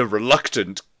have the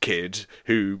reluctant kid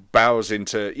who bows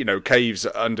into, you know, caves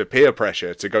under peer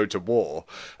pressure to go to war,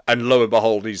 and lo and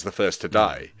behold, he's the first to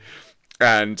die.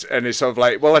 And it's sort of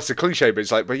like, well, that's a cliche, but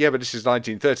it's like, but this is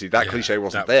 1930. That cliche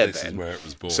wasn't there then. This is where it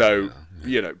was born. So,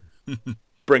 you know,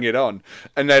 bring it on.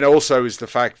 And then also is the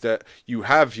fact that you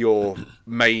have your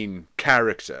main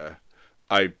character.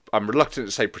 I'm reluctant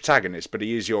to say protagonist, but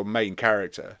he is your main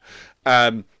character,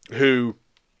 who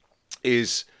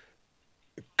is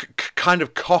kind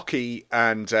of cocky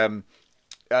and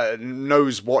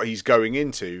knows what he's going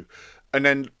into, and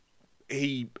then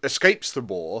he escapes the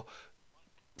war,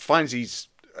 finds he's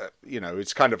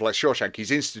it's kind of like Shawshank,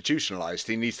 he's institutionalized,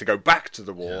 he needs to go back to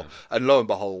the war, and lo and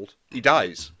behold, he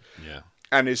dies.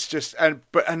 And it's just, and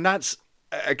that's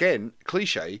again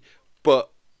cliche,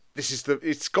 but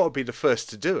it's got to be the first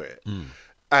to do it,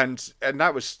 and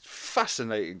that was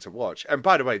fascinating to watch. And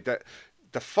by the way,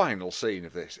 the final scene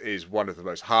of this is one of the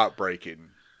most heartbreaking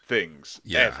things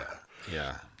ever.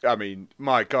 Yeah. I mean,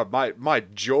 my God, my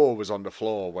jaw was on the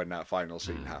floor when that final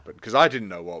scene happened, because I didn't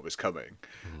know what was coming,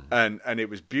 and it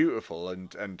was beautiful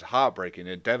and heartbreaking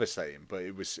and devastating. But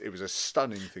it was a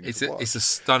stunning thing to watch. It's a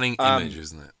stunning image,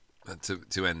 isn't it?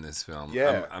 To end this film.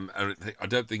 Yeah. I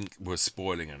don't think we're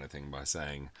spoiling anything by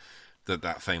saying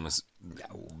that famous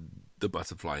the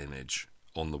butterfly image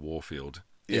on the warfield.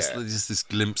 It's just this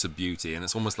glimpse of beauty, and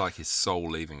it's almost like his soul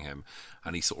leaving him,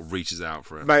 and he sort of reaches out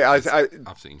for it. Mate,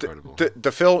 absolutely incredible.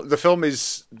 The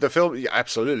film, yeah,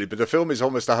 absolutely, but the film is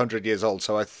almost 100 years old,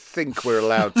 so I think we're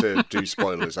allowed to do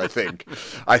spoilers. I think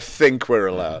we're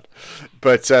allowed,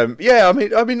 but yeah, I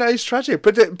mean that is tragic.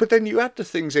 But then you add the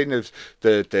things in of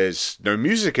there's no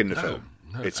music in the film.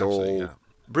 No, it's all yeah.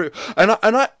 brutal. And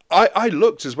I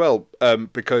looked as well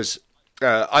because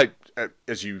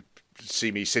as you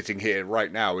see me sitting here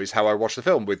right now, is how I watched the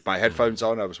film with my headphones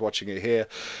on. I was watching it here,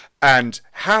 and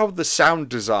how the sound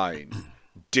design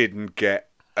didn't get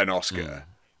an Oscar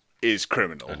is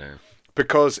criminal. I know.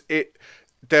 Because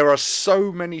there are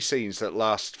so many scenes that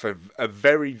last for a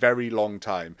very, very long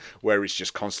time, where it's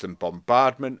just constant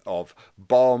bombardment of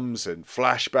bombs and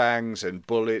flashbangs and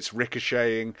bullets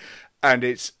ricocheting, and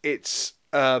it's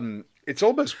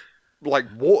almost like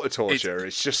water torture.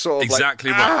 It's just sort of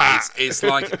exactly like, right. It's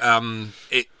like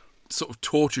it sort of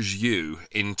tortures you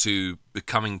into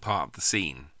becoming part of the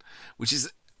scene, which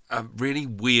is a really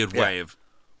weird way of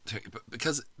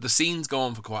because the scenes go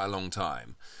on for quite a long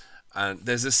time, and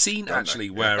there's a scene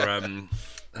actually where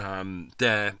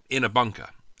they're in a bunker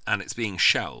and it's being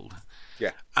shelled.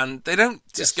 Yeah. And they don't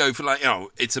just go for like,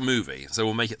 it's a movie, so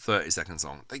we'll make it 30 seconds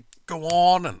long. They go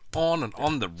on and on and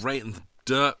on. The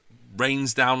dirt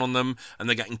rains down on them, and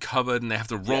they're getting covered, and they have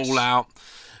to roll out,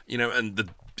 and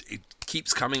it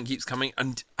keeps coming,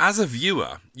 and as a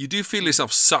viewer, you do feel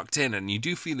yourself sucked in, and you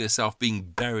do feel yourself being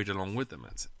buried along with them.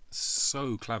 It's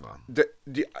so clever.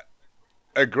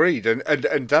 Agreed,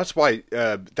 and that's why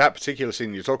that particular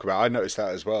scene you talk about, I noticed that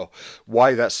as well.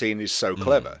 Why that scene is so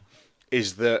clever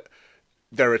is that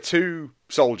there are two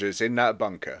soldiers in that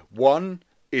bunker. One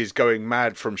is going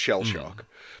mad from shell shock,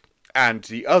 and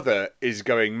the other is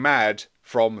going mad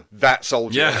from that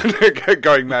soldier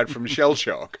going mad from shell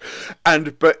shock.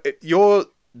 But you're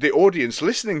the audience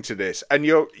listening to this, and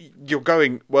you're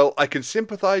going, well, I can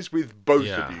sympathize with both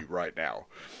of you right now,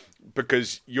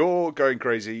 because you're going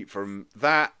crazy from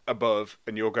that above,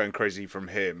 and you're going crazy from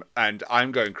him, and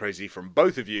I'm going crazy from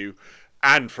both of you,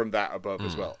 and from that above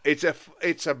as well. It's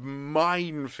a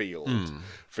minefield,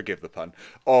 forgive the pun,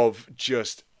 of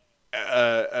just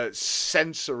a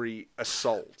sensory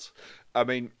assault. I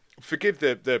mean, forgive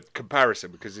the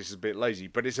comparison because this is a bit lazy,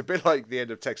 but it's a bit like the end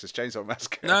of Texas Chainsaw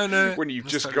Massacre. No, when you've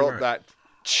just got that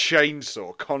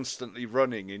chainsaw constantly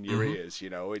running in your ears.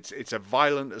 It's a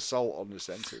violent assault on the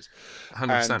senses.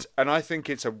 100%. And I think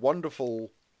it's a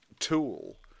wonderful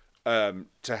tool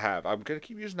to have. I'm going to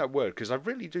keep using that word because I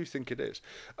really do think it is.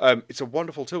 It's a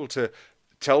wonderful tool to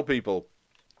tell people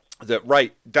that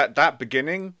that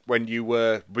beginning when you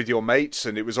were with your mates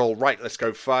and it was all right, let's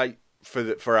go fight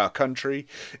for our country.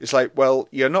 It's like, well,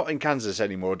 you're not in Kansas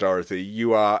anymore, Dorothy.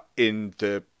 You are in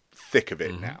the thick of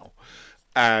it now,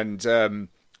 and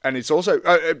it's also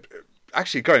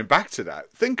actually going back to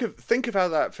that. Think of how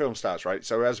that film starts, right?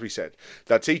 So as we said,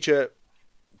 that teacher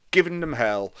giving them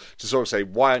hell to sort of say,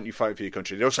 why aren't you fighting for your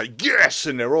country? They'll say, yes,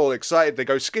 and they're all excited. They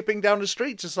go skipping down the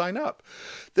street to sign up.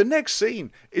 The next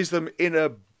scene is them in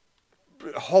a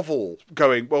hovel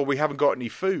going, well, we haven't got any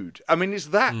food. I mean, it's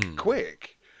that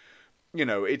quick.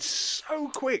 It's so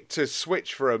quick to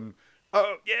switch from,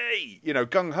 oh, yay,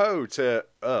 gung-ho to,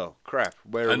 oh, crap,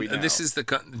 where are we now? And this is the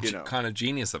kind of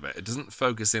genius of it. It doesn't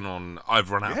focus in on,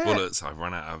 I've run out of bullets, I've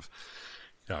run out of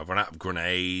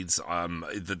grenades,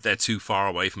 they're too far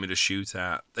away for me to shoot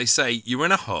at. They say, you're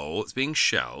in a hole, it's being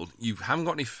shelled, you haven't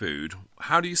got any food,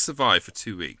 how do you survive for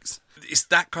 2 weeks? It's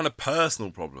that kind of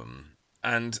personal problem.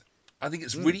 And I think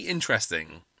it's really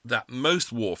interesting that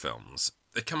most war films,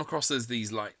 they come across as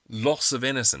these like loss of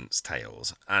innocence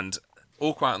tales, and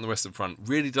All Quiet on the Western Front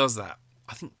really does that,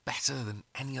 I think, better than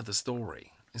any other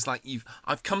story. It's like,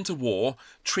 I've come to war,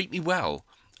 treat me well.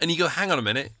 And you go, hang on a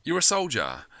minute, you're a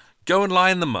soldier. Go and lie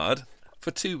in the mud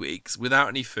for 2 weeks without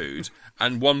any food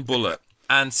and one bullet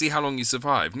and see how long you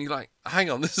survive. And you're like, hang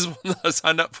on, this is one that I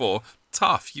signed up for.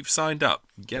 Tough, you've signed up.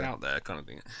 Get out there, kind of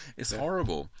thing. It's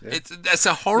horrible. Yeah. It's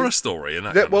a horror story in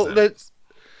that kind of sense.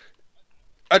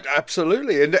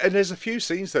 Absolutely. And there's a few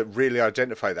scenes that really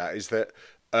identify that, is that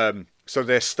So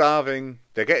they're starving,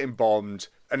 they're getting bombed,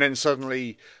 and then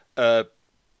suddenly, what's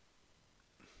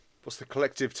the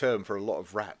collective term for a lot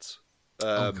of rats?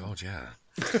 Oh God, yeah.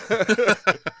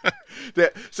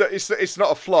 So it's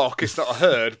not a flock, it's not a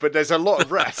herd, but there's a lot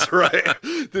of rats, right?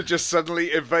 That just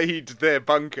suddenly evade their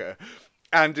bunker,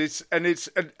 and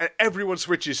everyone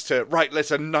switches to right.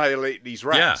 Let's annihilate these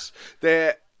rats. Yeah.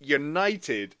 They're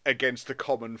united against a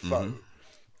common foe,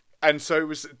 and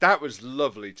so that was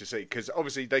lovely to see, because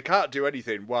obviously they can't do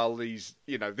anything while these,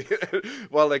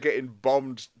 while they're getting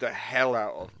bombed the hell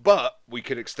out of. But we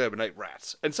can exterminate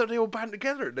rats, and so they all band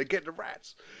together and they get the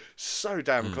rats. So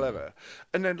damn clever.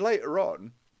 And then later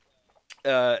on,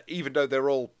 even though they're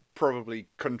all probably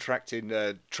contracting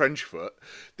trench foot,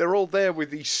 they're all there with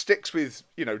these sticks with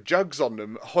jugs on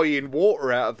them, hoying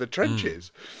water out of the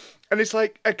trenches. And it's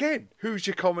like, again, who's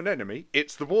your common enemy?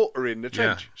 It's the water in the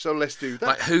trench. Yeah. So let's do that.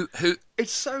 Like who?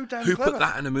 It's so damn who clever. Put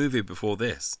that in a movie before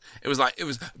this? It was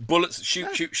bullets,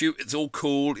 shoot. It's all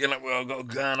cool. You're like, well, I've got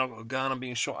a gun. I'm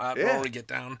being shot at. Yeah. Get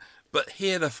down. But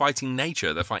here they're fighting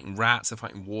nature. They're fighting rats. They're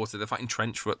fighting water. They're fighting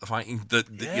trench foot. They're fighting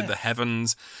the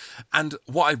heavens. And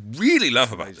what I really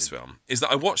love about this film is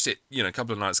that I watched it, a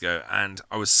couple of nights ago, and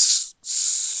I was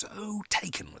so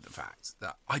taken with the fact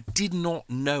that I did not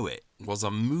know it was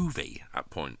a movie at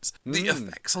points. The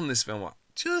effects on this film are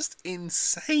just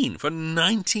insane for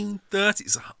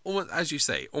 1930s. Almost, as you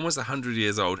say, almost 100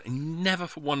 years old, and you never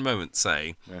for one moment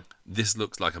say this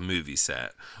looks like a movie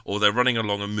set, or they're running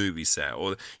along a movie set,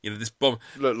 or this bomb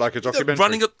look like a documentary.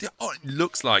 Running up, it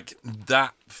looks like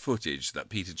that footage that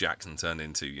Peter Jackson turned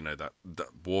into. That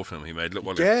war film he made. Look,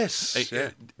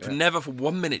 never for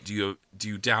 1 minute do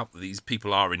you doubt that these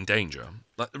people are in danger.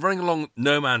 Like they're running along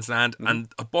no man's land, and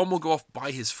a bomb will go off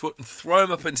by his foot and throw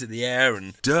him up into the air,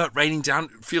 and dirt raining down.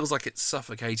 It feels like it's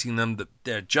suffocating them. That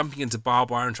they're jumping into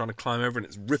barbed wire and trying to climb over, and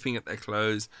it's ripping at their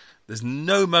clothes. There's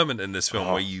no moment in this film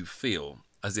where you feel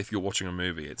as if you're watching a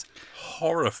movie. It's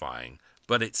horrifying,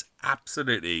 but it's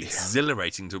absolutely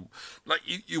exhilarating to, like,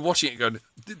 you're watching it going,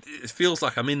 it feels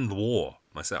like I'm in the war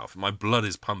myself. My blood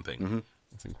is pumping.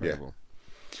 It's incredible.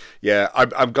 Yeah,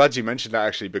 I'm glad you mentioned that,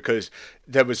 actually, because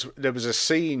there was a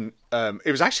scene.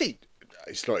 It was actually,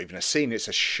 it's not even a scene; it's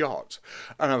a shot,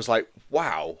 and I was like,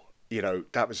 wow,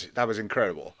 that was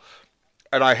incredible.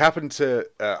 And I happened to,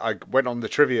 I went on the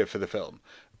trivia for the film,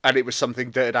 and it was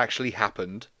something that had actually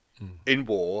happened in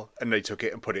war, and they took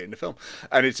it and put it in the film.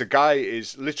 And it's a guy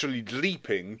is literally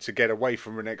leaping to get away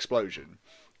from an explosion,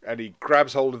 and he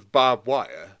grabs hold of barbed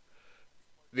wire.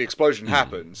 The explosion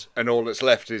happens, and all that's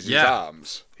left is his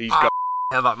arms. He's got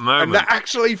that moment, and that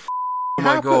actually. Oh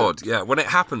my God! Yeah, when it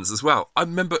happens as well, I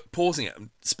remember pausing it and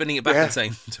spinning it back and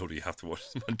saying, "Tilda, you have to watch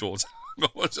this." My daughter. I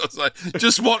was like,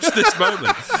 "Just watch this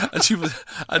moment," and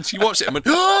she watched it and went,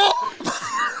 "Oh!"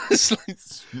 It's like,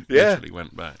 literally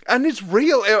went back, and it's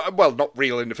real. Well, not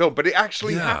real in the film, but it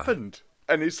actually happened,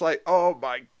 and it's like, oh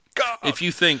my God! If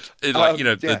you think,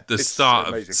 the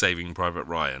start of Saving Private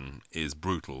Ryan is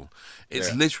brutal,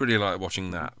 it's literally like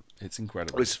watching that. It's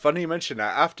incredible. It's funny you mention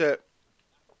that.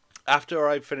 After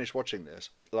I finished watching this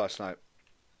last night,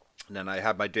 and then I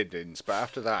had my din-dins, but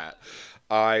after that,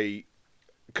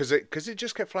 because it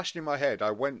just kept flashing in my head,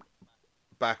 I went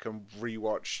back and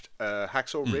rewatched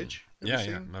Hacksaw Ridge.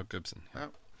 Mel Gibson.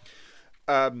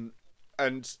 And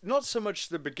not so much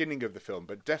the beginning of the film,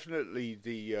 but definitely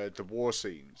the war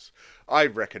scenes. I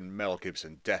reckon Mel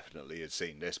Gibson definitely had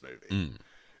seen this movie,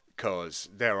 because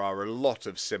there are a lot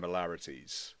of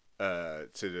similarities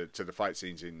to the fight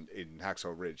scenes in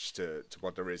Hacksaw Ridge to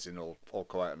what there is in All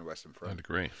Quiet on the Western Front. I'd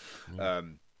agree.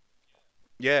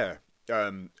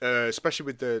 Especially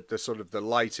with the sort of the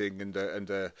lighting and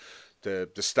the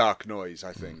stark noise,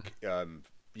 I think.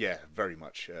 Very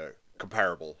much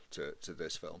comparable to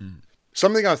this film.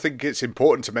 Something I think it's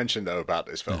important to mention, though, about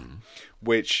this film,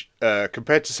 which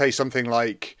compared to, say, something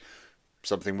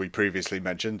we previously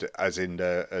mentioned, as in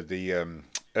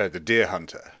the Deer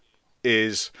Hunter,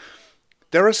 is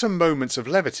there are some moments of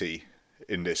levity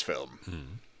in this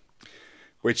film,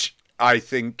 which I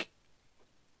think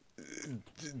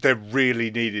there really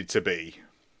needed to be,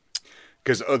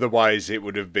 because otherwise it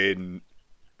would have been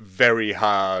very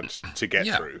hard to get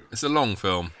through. It's a long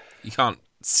film. You can't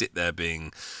sit there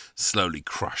being slowly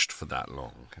crushed for that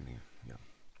long, can you?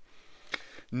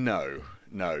 No,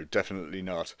 definitely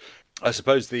not. I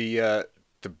suppose the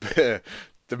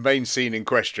main scene in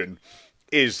question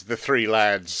is the three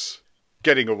lads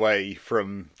getting away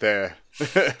from their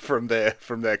from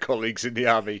their colleagues in the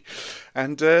army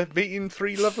and meeting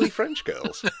three lovely French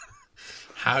girls.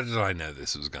 How did I know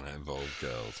this was going to involve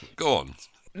girls? Go on.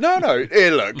 No.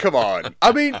 Here, look, come on.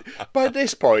 I mean, by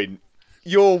this point,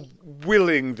 you're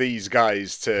willing these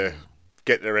guys to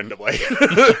get their end away.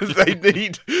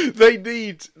 they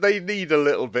need a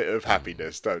little bit of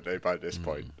happiness, don't they? By this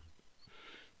point.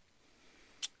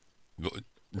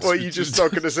 Well, you're just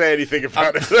not going to say anything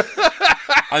about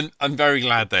it. I'm very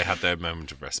glad they had their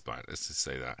moment of respite, let's just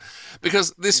say that.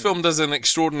 Because this film does an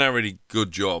extraordinarily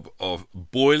good job of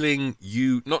boiling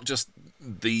you, not just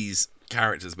these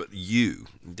characters, but you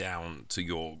down to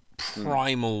your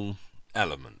primal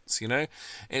elements, you know?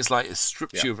 It's like it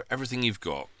strips you of everything you've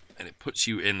got, and it puts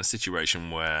you in a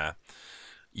situation where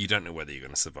you don't know whether you're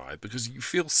going to survive because you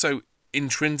feel so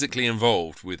intrinsically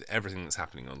involved with everything that's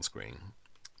happening on screen.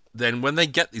 Then when they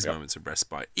get these moments of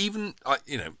respite, even,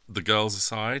 the girls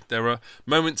aside, there are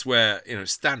moments where,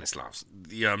 Stanislav's,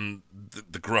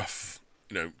 the gruff,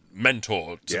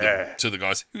 mentor to the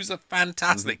guys, who's a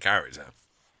fantastic character.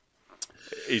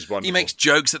 He's wonderful. He makes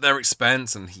jokes at their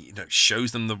expense and he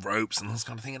shows them the ropes and this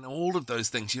kind of thing. And all of those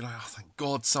things, you're like, oh, thank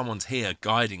God someone's here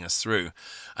guiding us through.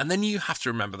 And then you have to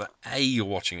remember that, A, you're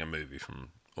watching a movie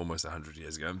from almost 100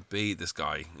 years ago, and B, this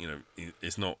guy,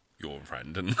 is not your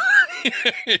friend, and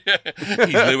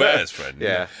he's Louaire's friend.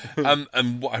 Yeah.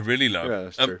 And what I really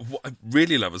love,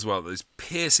 as well, those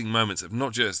piercing moments of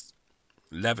not just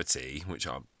levity, which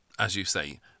are, as you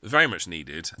say, very much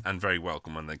needed and very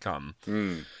welcome when they come.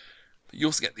 But you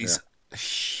also get these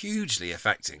hugely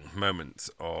affecting moments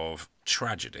of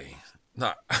tragedy.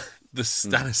 Like the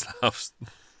Stanislav's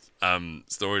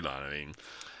storyline.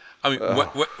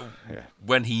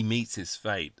 When he meets his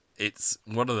fate, it's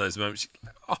one of those moments,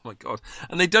 oh my God.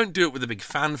 And they don't do it with a big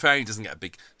fanfare. He doesn't get a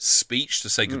big speech to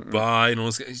say goodbye and all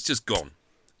this. It's just gone,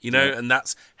 and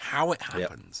that's how it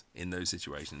happens in those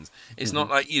situations. It's not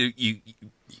like you're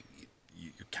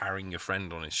carrying your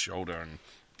friend on his shoulder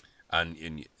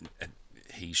and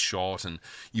he's shot and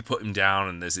you put him down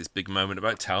and there's this big moment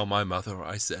about tell my mother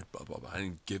I said blah blah blah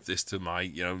and give this to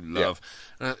my love.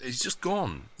 It's just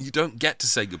gone. You don't get to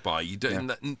say goodbye. You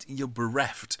don't. You're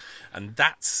bereft, and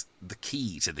that's the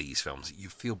key to these films. You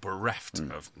feel bereft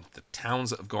of the towns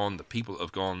that have gone, the people that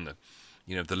have gone,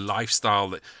 the lifestyle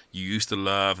that you used to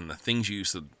love and the things you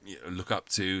used to look up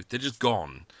to. They're just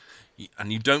gone.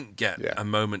 And you don't get a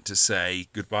moment to say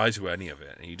goodbye to any of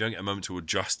it, and you don't get a moment to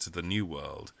adjust to the new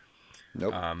world.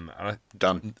 Nope.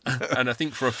 Done. And I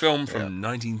think for a film from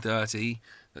 1930,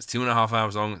 that's 2.5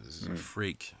 hours long, it's a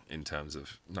freak in terms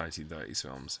of 1930s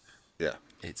films. Yeah.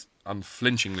 It's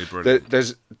unflinchingly brilliant.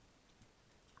 There's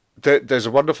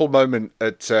a wonderful moment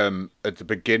at the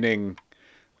beginning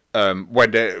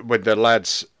when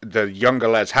the younger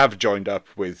lads have joined up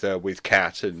with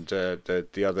Kat and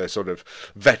the other sort of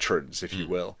veterans, if you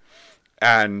will,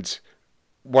 and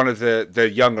one of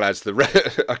the young lads,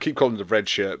 I keep calling him the red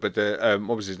shirt, but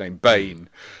what was his name? Bane.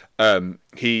 An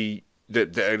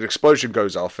explosion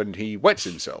goes off and he wets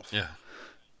himself. Yeah.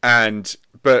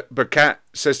 But Kat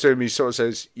says to him, he sort of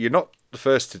says, "You're not the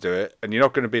first to do it, and you're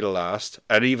not going to be the last,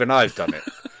 and even I've done it."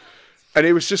 And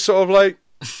it was just sort of like,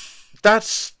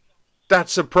 that's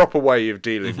a proper way of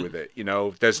dealing with it.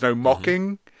 There's no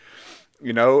mocking.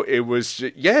 It was,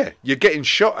 you're getting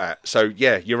shot at, so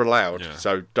you're allowed,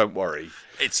 so don't worry.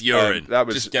 It's urine.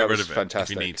 Just get rid of it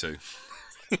fantastic. if you need to.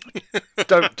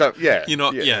 You're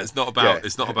not. It's not about.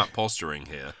 It's not about posturing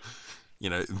here.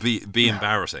 Be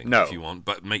embarrassing if you want,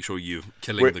 but make sure you're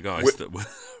killing the guys that were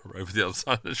over the other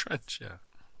side of the trench. Yeah,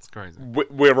 it's crazy.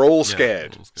 We're all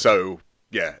scared, so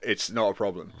it's not a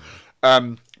problem.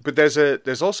 But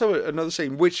there's also another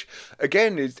scene which,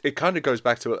 again, it kind of goes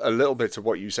back to a little bit to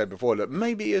what you said before, that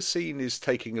maybe a scene is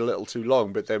taking a little too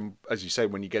long, but then, as you say,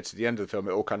 when you get to the end of the film,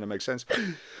 it all kind of makes sense.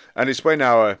 And it's when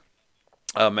our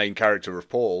main character of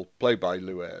Paul, played by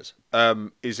Louaire's,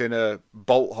 is in a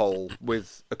bolt hole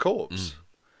with a corpse.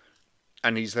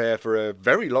 And he's there for a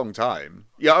very long time.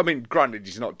 Yeah, I mean, granted,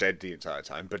 he's not dead the entire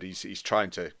time, but he's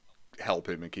trying to help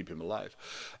him and keep him alive.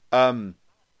 And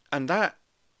that,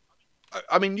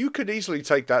 I mean, you could easily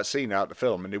take that scene out of the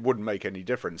film and it wouldn't make any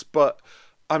difference. But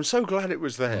I'm so glad it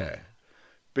was there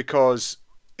because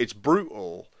it's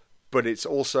brutal, but it's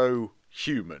also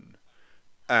human.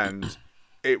 And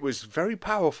it was very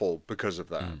powerful because of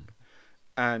that.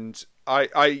 And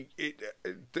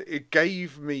it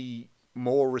gave me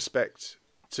more respect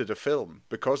to the film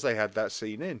because they had that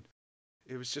scene in.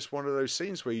 It was just one of those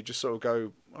scenes where you just sort of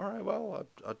go, all right, well,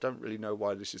 I don't really know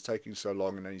why this is taking so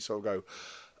long. And then you sort of go,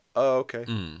 oh, okay.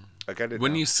 I get it.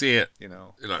 When now. you see it,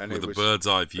 and with a bird's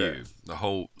eye view, the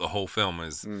whole film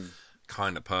is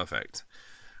kind of perfect.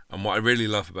 And what I really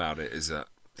love about it is that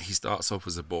he starts off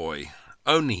as a boy,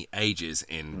 only ages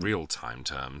in real time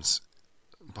terms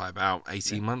by about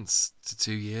 18 months to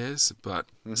 2 years, but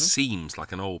seems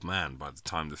like an old man by the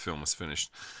time the film was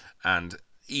finished, and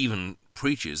even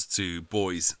preaches to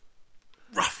boys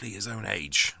roughly his own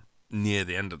age near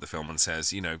the end of the film and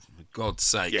says, for God's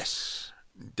sake,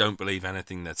 don't believe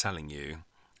anything they're telling you.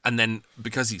 And then,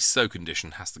 because he's so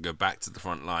conditioned, has to go back to the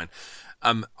front line.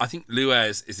 I think Lou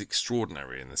Ayres is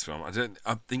extraordinary in this film. I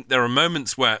think there are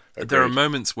moments where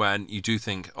you do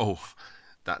think, oh,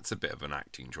 that's a bit of an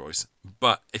acting choice.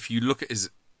 But if you look at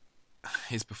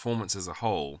his performance as a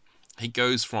whole, he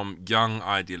goes from young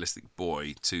idealistic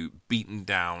boy to beaten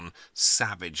down,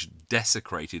 savage,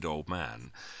 desecrated old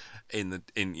man in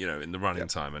the running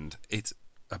time, and it's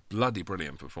a bloody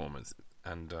brilliant performance.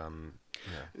 And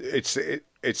it's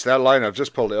that line, I've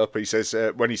just pulled it up. He says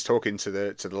when he's talking to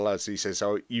the lads, he says,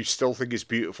 "Oh, you still think it's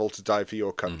beautiful to die for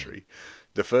your country?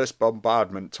 The first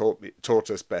bombardment taught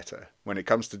us better. When it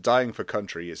comes to dying for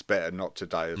country, it's better not to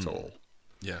die at all."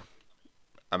 Yeah,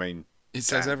 I mean, it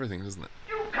says everything, doesn't it?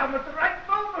 You come at the right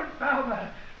moment,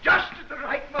 Bowmer. Just at the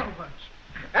right moment.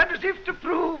 And as if to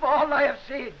prove all I have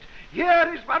said,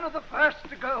 here is one of the first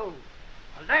to go.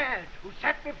 A lad who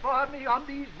sat before me on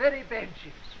these very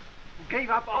benches, who gave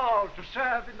up all to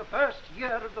serve in the first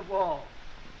year of the war.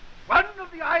 One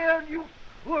of the iron youth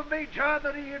who have made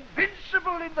Germany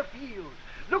invincible in the field.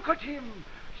 Look at him,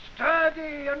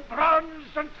 sturdy and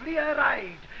bronzed and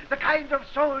clear-eyed, the kind of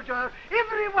soldier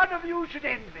every one of you should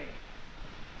envy.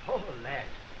 Oh, lad,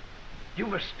 you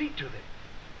must speak to them.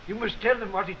 You must tell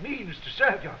them what it means to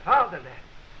serve your fatherland.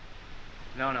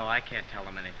 No, I can't tell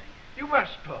them anything. You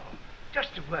must, Paul.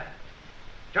 Just a word.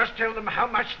 Just tell them how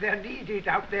much they're needed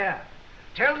out there.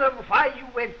 Tell them why you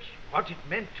went, what it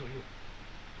meant to you.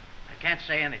 I can't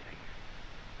say anything.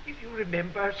 If you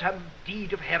remember some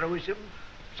deed of heroism,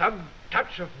 some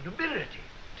touch of nobility,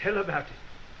 tell about it.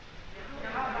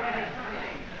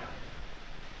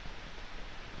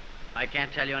 I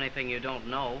can't tell you anything you don't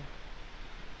know.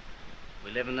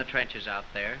 We live in the trenches out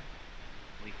there.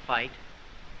 We fight.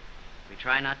 We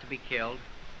try not to be killed.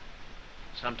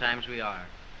 Sometimes we are.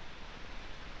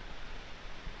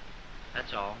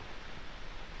 That's all.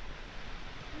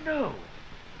 No,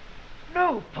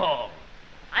 Paul.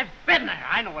 I've been there.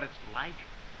 I know what it's like.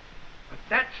 But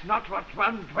that's not what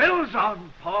one dwells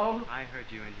on, Paul. I heard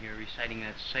you in here reciting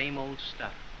that same old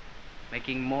stuff.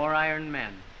 Making more iron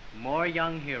men, more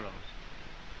young heroes.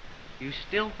 You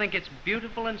still think it's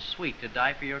beautiful and sweet to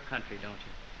die for your country, don't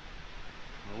you?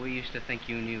 Well, we used to think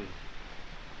you knew.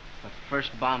 But the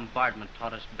first bombardment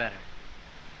taught us better.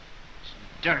 It's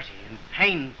dirty and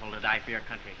painful to die for your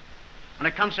country. When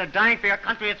it comes to dying for your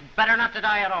country, it's better not to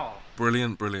die at all.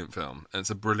 Brilliant film. It's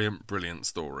a brilliant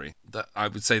story. That I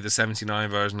would say the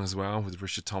 79 version as well with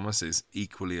Richard Thomas is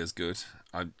equally as good.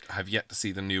 I have yet to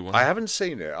see the new one. I haven't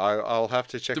seen it. I'll have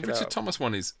to check it out. The Richard Thomas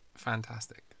one is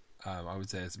fantastic. I would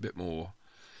say it's a bit more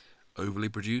overly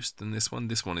produced than this one.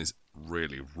 This one is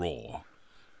really raw,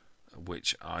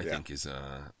 which I think is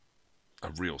a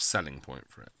real selling point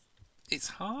for it. It's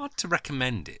hard to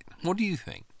recommend it. What do you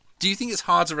think? Do you think it's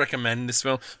hard to recommend this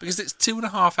film? Because it's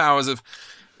 2.5 hours of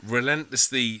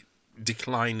relentlessly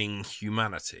declining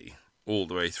humanity all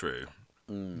the way through.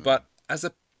 But as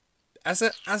a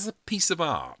piece of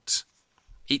art,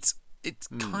 it's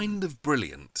kind of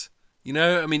brilliant. You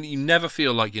know, I mean, you never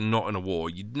feel like you're not in a war.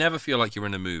 You never feel like you're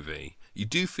in a movie. You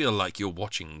do feel like you're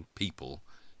watching people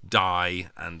die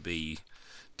and be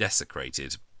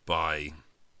desecrated by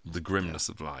the grimness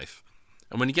of life.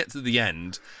 And when you get to the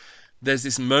end, there's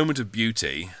this moment of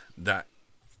beauty that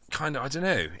kind of, I don't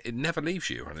know, it never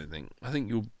leaves you, I don't think. I think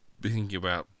you'll be thinking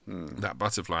about that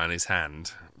butterfly in his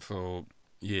hand for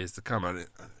years to come, and it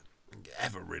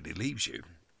ever really leaves you.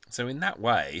 So in that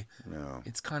way,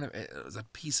 it's kind of it's a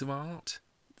piece of art.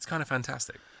 It's kind of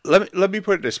fantastic. Let me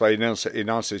put it this way in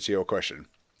answer to your question.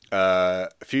 A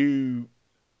few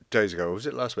days ago, was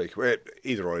it last week?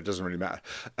 Either or, it doesn't really matter.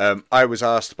 I was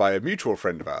asked by a mutual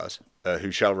friend of ours,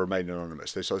 who shall remain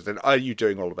anonymous. They said, "Are you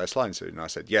doing All the Best Lines soon?" And I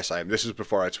said, "Yes, I am." This was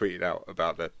before I tweeted out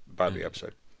about the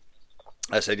episode.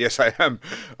 I said, "Yes, I am."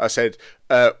 I said,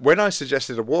 when I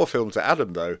suggested a war film to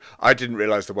Adam, though, I didn't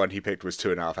realise the one he picked was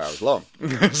 2.5 hours long.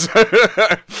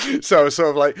 so I was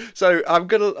sort of like, so I'm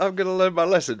gonna learn my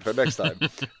lesson for next time.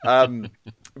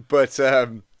 But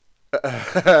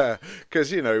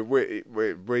because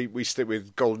we stick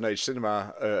with Golden Age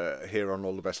cinema here on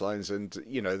All the Best Lines, and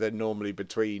they're normally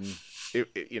between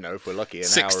if we're lucky,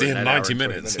 60 hour and 90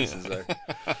 minutes. So.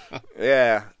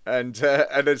 Yeah, and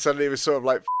then suddenly it was sort of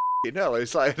like,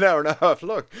 it's like an hour and a half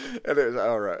long, and it was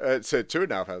all right. So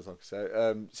 2.5 hours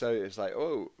long. So it's like,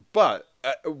 oh, but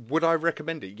would I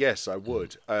recommend it? Yes, I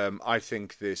would. I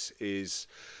think this is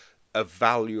a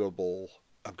valuable,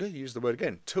 I'm going to use the word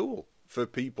again, tool for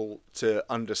people to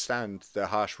understand the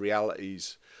harsh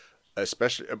realities,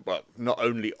 especially, well, not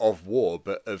only of war,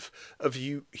 but of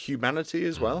humanity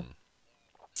as well.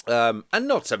 And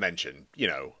not to mention,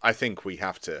 I think we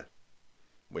have to,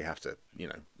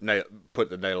 put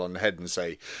the nail on the head and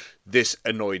say this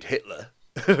annoyed Hitler,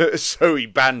 so he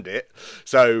banned it.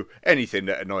 So anything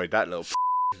that annoyed that little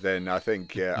then I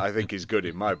think is good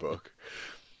in my book.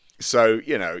 So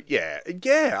yeah.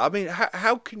 I mean,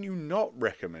 how can you not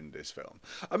recommend this film?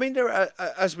 I mean, there are,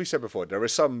 as we said before, there are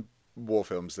some war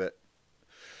films that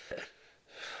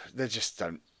they're just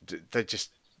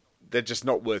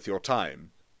not worth your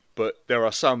time. But there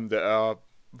are some that are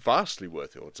vastly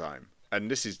worth your time,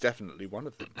 and this is definitely one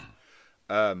of them.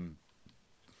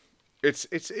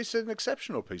 It's an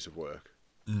exceptional piece of work,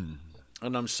 and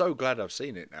I'm so glad I've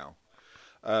seen it now.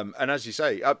 And as you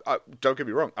say, I, don't get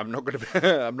me wrong, I'm not going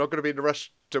to be in a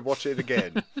rush to watch it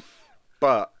again.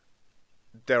 But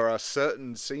there are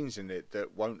certain scenes in it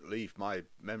that won't leave my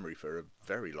memory for a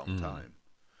very long time.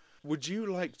 Would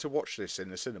you like to watch this in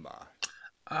the cinema?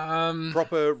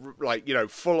 Proper,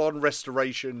 full on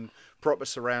restoration, proper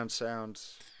surround sound.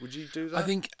 Would you do that?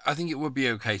 I think it would be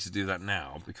okay to do that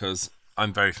now because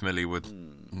I'm very familiar with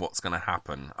what's going to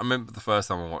happen. I remember the first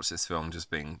time I watched this film just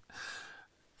being,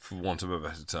 for want of a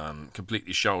better term,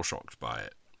 completely shell-shocked by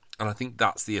it. And I think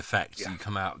that's the effect you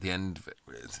come out at the end of it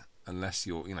with. Unless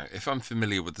you're, if I'm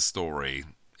familiar with the story,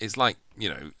 it's like,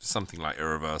 something like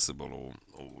Irreversible or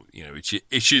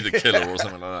Issue the Killer or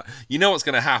something like that. You know what's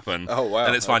going to happen. Oh, wow.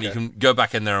 And it's fine. Okay. You can go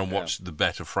back in there and watch the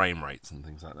better frame rates and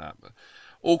things like that. But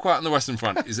All Quiet on the Western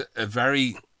Front is a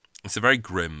very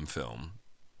grim film,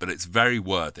 but it's very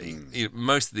worthy.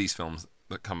 Most of these films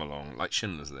that come along, like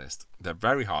Schindler's List, they're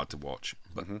very hard to watch,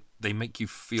 but they make you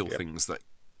feel things that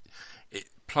it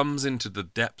plumbs into the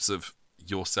depths of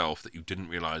yourself that you didn't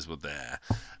realise were there.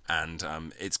 And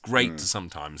it's great to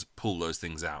sometimes pull those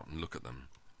things out and look at them.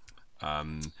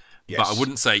 But I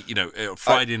wouldn't say,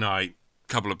 Friday night,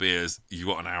 couple of beers, you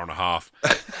got an hour and a half.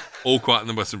 All Quiet on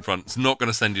the Western Front. It's not going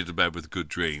to send you to bed with good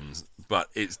dreams, but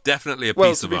it's definitely a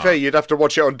piece of art. Well, to be fair, you'd have to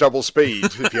watch it on double speed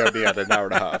if you only had an hour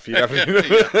and a half.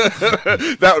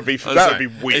 That would be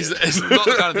weird. It's not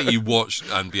the kind of thing you watch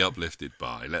and be uplifted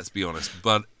by, let's be honest.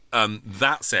 But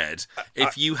that said,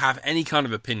 if you have any kind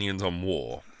of opinions on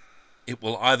war, it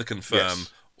will either confirm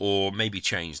or maybe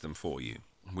change them for you,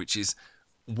 which is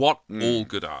what all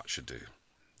good art should do.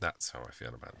 That's how I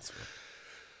feel about this film.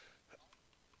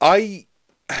 I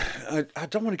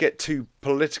don't want to get too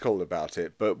political about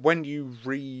it, but when you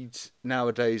read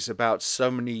nowadays about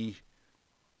so many,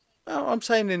 I'm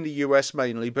saying in the US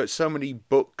mainly, but so many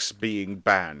books being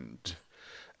banned,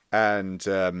 and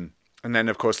then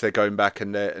of course they're going back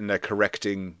and they're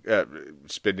correcting.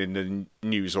 It's been in the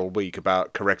news all week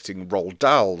about correcting Roald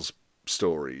Dahl's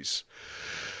stories.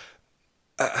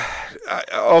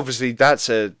 Obviously, that's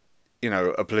a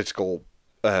political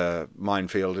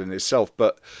minefield in itself,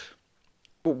 but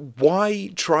why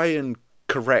try and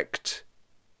correct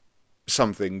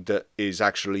something that is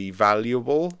actually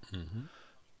valuable?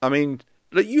 I mean,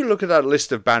 you look at that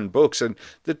list of banned books, and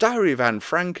The Diary of Anne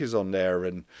Frank is on there,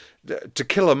 and To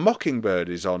Kill a Mockingbird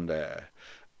is on there,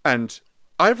 and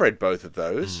I've read both of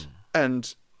those,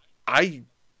 and I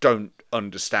don't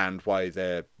understand why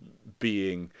they're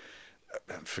being,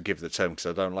 forgive the term because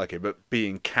I don't like it, but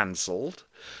being cancelled.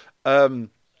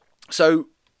 So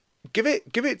give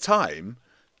it time,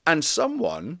 and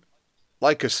someone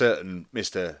like a certain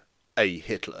Mr. A.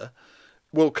 Hitler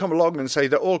will come along and say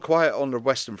that All Quiet on the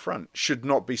Western Front should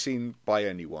not be seen by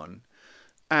anyone,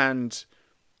 and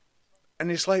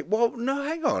it's like, well, no,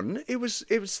 hang on, it was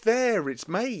there, it's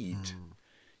made,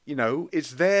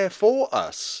 it's there for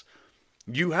us.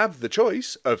 You have the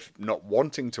choice of not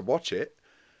wanting to watch it,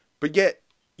 but yet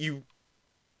you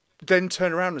then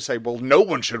turn around and say, well, no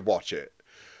one should watch it.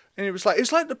 And it's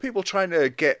like the people trying to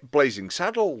get Blazing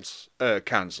Saddles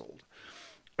cancelled.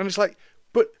 And it's like,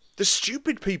 but the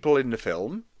stupid people in the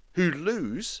film who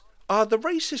lose are the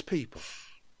racist people.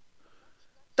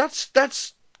 That's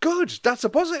good. That's a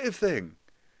positive thing.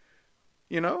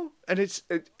 And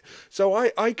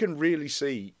so I can really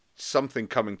see something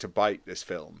coming to bite this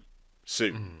film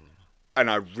soon. And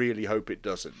I really hope it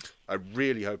doesn't.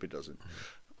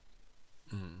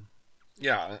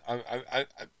 Yeah, I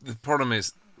the problem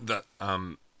is that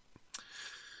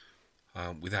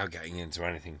without getting into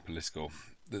anything political,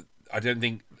 I don't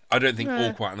think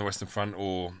All Quiet on the Western Front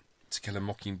or To Kill a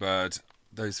Mockingbird,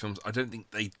 those films, I don't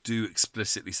think they do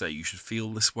explicitly say you should feel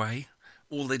this way.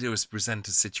 All they do is present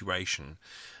a situation,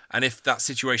 And if that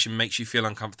situation makes you feel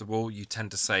uncomfortable, you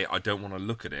tend to say, I don't want to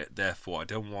look at it, therefore I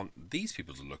don't want these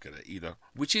people to look at it either.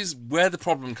 Which is where the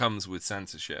problem comes with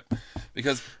censorship.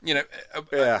 Because,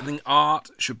 I think art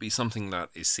should be something that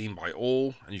is seen by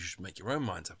all, and you should make your own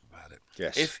minds up about it.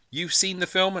 Yes. If you've seen the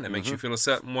film and it makes you feel a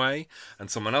certain way, and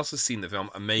someone else has seen the film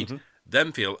and made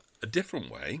them feel a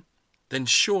different way, then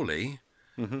surely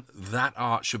that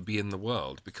art should be in the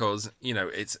world, because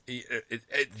it's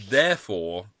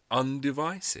therefore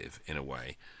undivisive in a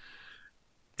way.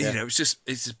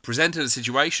 It's presented a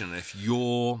situation. If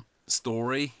your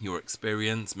story, your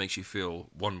experience makes you feel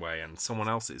one way and someone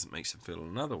else's makes them feel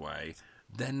another way,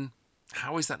 then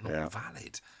how is that not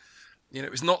valid?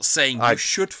 It's not saying you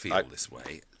should feel this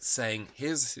way. It's saying,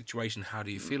 here's the situation, how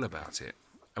do you feel about it?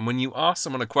 And when you ask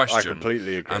someone a question, I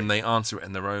completely agree, and they answer it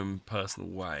in their own personal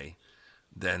way,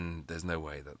 then there's no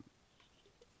way that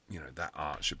that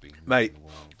art should be in the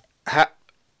world.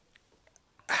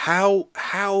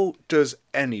 How does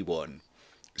anyone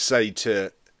say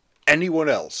to anyone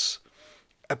else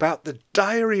about the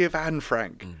Diary of Anne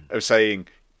Frank of saying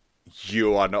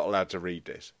you are not allowed to read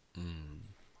this?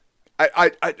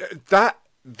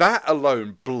 That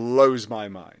alone blows my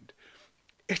mind.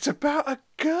 It's about a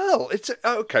girl.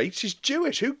 Okay, she's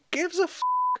Jewish. Who gives a f***?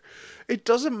 It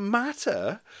doesn't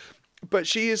matter. But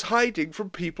she is hiding from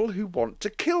people who want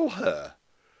to kill her.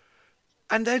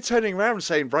 And they're turning around and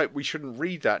saying, right, we shouldn't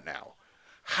read that now.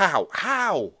 How?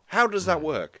 How does that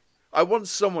work? I want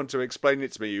someone to explain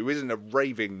it to me who isn't a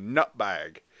raving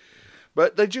nutbag.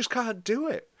 But they just can't do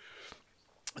it.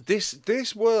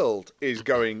 This world is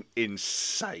going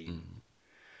insane.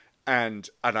 And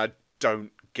I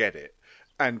don't get it.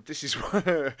 And this is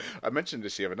why I mentioned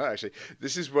this the other night, actually.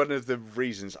 This is one of the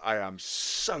reasons I am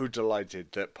so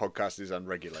delighted that podcast is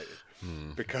unregulated.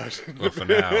 Because... Well, for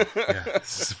now,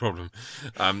 this is the problem.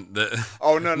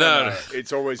 No.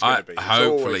 It's always going to be.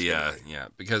 Hopefully, yeah.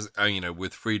 Because,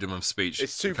 with freedom of speech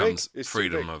comes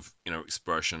freedom of,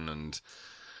 expression. And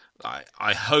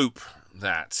I hope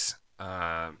that,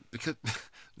 because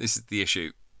this is the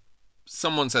issue,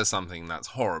 someone says something that's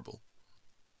horrible,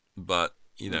 but...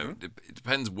 it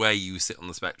depends where you sit on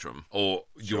the spectrum or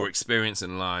your experience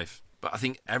in life. But I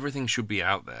think everything should be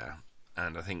out there.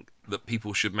 And I think that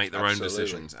people should make their own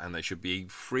decisions. And they should be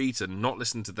free to not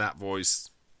listen to that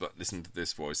voice, but listen to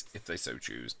this voice if they so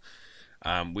choose.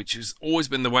 Which has always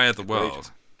been the way of the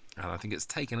world. And I think it's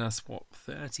taken us,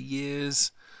 30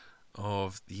 years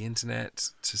of the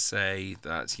internet to say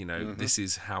that, this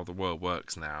is how the world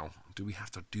works now. Do we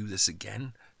have to do this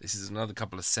again? This is another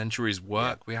couple of centuries'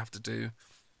 work we have to do.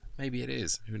 Maybe it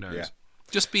is. Who knows? Yeah.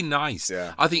 Just be nice.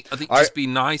 Yeah. I think just be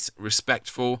nice,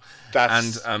 respectful,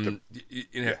 and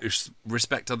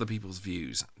respect other people's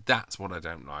views. That's what I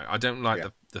don't like. I don't like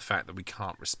the fact that we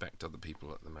can't respect other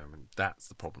people at the moment. That's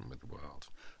the problem with the world.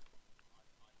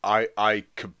 I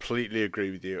completely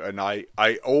agree with you, and I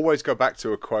always go back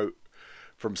to a quote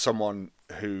from someone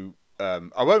who I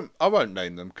won't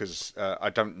name them because I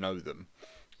don't know them.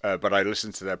 But I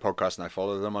listen to their podcast and I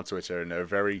follow them on Twitter, and they're a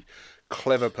very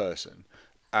clever person.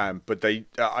 But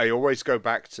I always go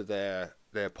back to their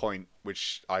point,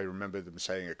 which I remember them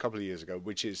saying a couple of years ago,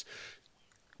 which is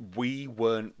we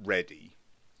weren't ready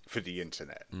for the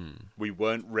internet. We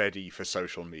weren't ready for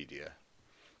social media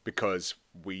because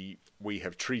we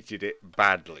have treated it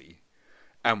badly,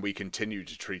 and we continue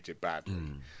to treat it badly.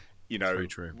 Very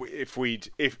true. If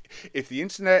the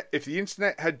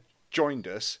internet had joined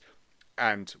us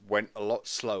and went a lot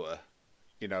slower,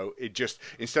 it just,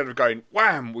 instead of going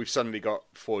wham, we've suddenly got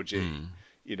 4G,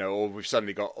 or we've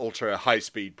suddenly got ultra high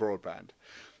speed broadband.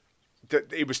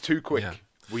 It was too quick. Yeah.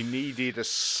 We needed a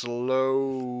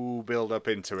slow build up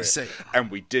into it, and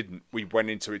we didn't. We went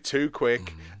into it too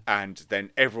quick, and then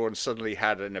everyone suddenly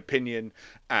had an opinion,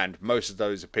 and most of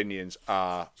those opinions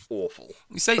are awful.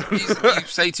 You say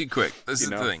too quick. This is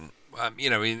the thing.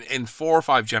 In 4 or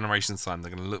 5 generations' time,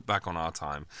 they're going to look back on our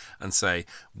time and say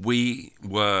we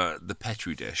were the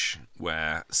petri dish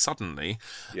where suddenly,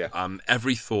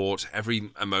 every thought, every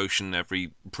emotion,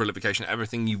 every prolification,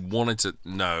 everything you wanted to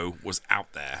know was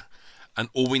out there. And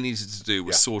all we needed to do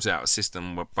was sort out a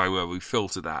system by where we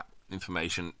filter that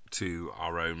information to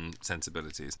our own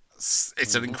sensibilities.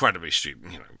 It's an incredibly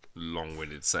stupid,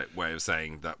 long-winded way of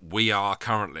saying that we are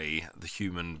currently the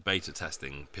human beta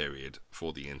testing period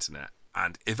for the internet.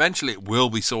 And eventually it will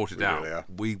be sorted out. really are.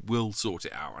 We will sort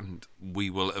it out, and we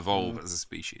will evolve as a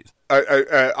species.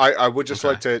 I would just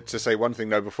like to say one thing,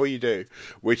 though, before you do,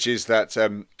 which is that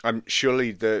I'm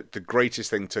surely the greatest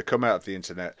thing to come out of the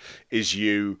internet is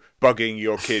you bugging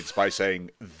your kids by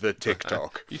saying the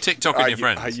TikTok. You TikToking your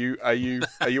friends. Are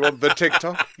you on the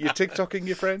TikTok? You're TikToking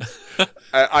your friends?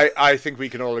 I think we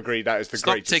can all agree that is the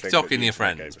Stop greatest thing. TikToking that your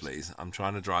friends, please. I'm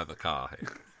trying to drive a car here.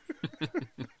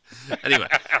 Anyway,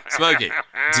 Smokey,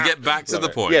 to get back to the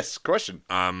point. Yes, question.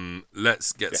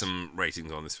 Let's get some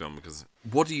ratings on this film, because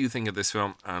what do you think of this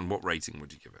film, and what rating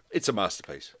would you give it? It's a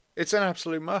masterpiece. It's an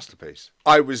absolute masterpiece.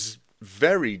 I was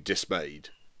very dismayed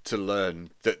to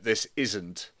learn that this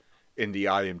isn't in the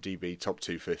IMDb top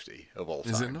 250 of all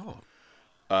time. Is it not?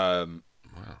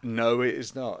 Wow. No, it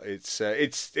is not. It's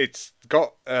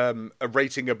got a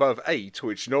rating above 8,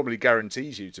 which normally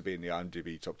guarantees you to be in the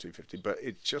IMDb top 250, but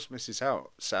it just misses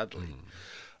out, sadly.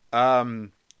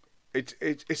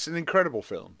 It's an incredible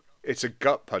film. It's a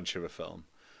gut punch of a film.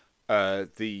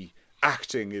 The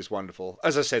acting is wonderful.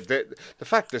 As I said, the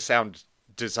fact the sound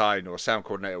design or sound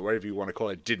coordinator, whatever you want to call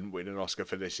it, didn't win an Oscar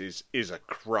for this is a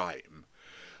crime.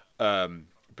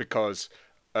 Because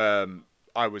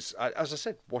I was, as I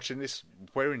said, watching this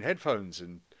wearing headphones,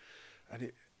 and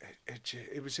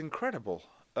it was incredible.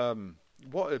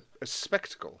 What a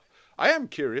spectacle! I am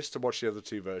curious to watch the other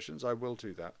two versions. I will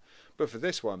do that, but for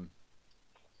this one,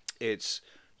 it's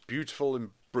beautiful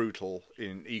and brutal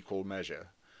in equal measure.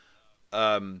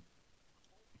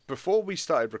 Before we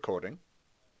started recording,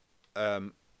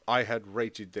 I had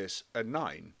rated this a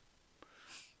 9.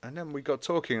 And then we got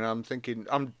talking, and I'm thinking,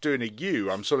 I'm doing a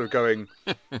U. I'm sort of going,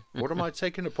 what am I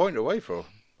taking a point away for?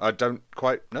 I don't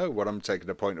quite know what I'm taking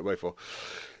a point away for.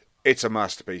 It's a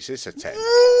masterpiece. It's a 10.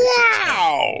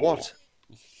 Wow! It's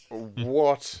a 10.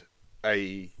 What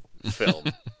a film.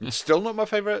 It's still not my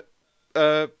favourite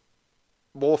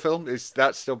war film.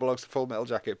 That still belongs to Full Metal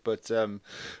Jacket, but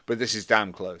this is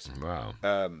damn close. Wow.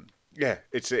 Yeah,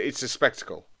 it's a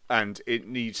spectacle, and it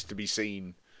needs to be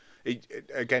seen.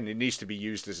 It needs to be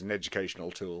used as an educational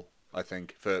tool, I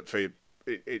think, for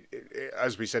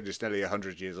as we said, it's nearly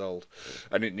 100 years old,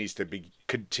 and it needs to be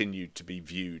continued to be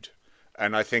viewed.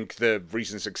 And I think the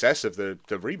recent success of the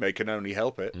remake can only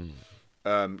help it,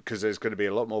 because there's going to be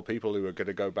a lot more people who are going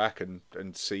to go back and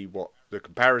see what the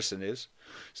comparison is,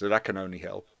 so that can only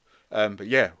help. But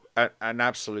yeah, an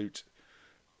absolute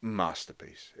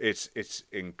masterpiece. It's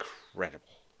incredible.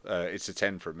 It's a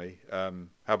 10 from me. How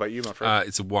about you, my friend?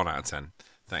 It's a 1 out of 10.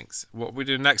 Thanks. What are we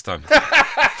doing next time?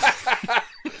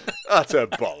 Utter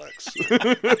bollocks.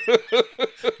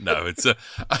 No, it's a...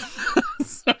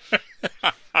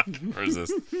 Where is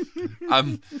this?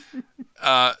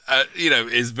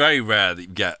 It's very rare that you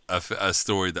get a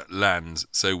story that lands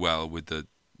so well with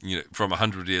from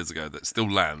 100 years ago that still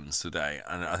lands today.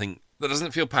 And I think that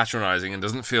doesn't feel patronising and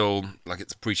doesn't feel like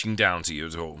it's preaching down to you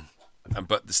at all.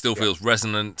 But it still feels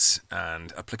resonant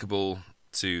and applicable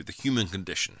to the human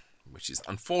condition, which is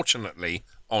unfortunately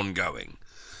ongoing.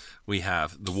 We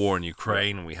have the war in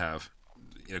Ukraine, and we have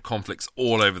conflicts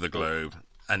all over the globe,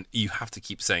 and you have to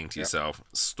keep saying to yourself,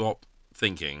 stop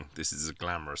thinking this is a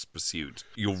glamorous pursuit.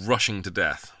 You're rushing to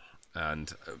death,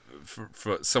 and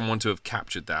for someone to have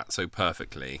captured that so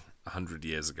perfectly 100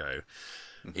 years ago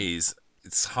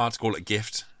it's hard to call it a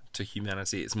gift to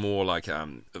humanity. It's more like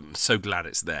I'm so glad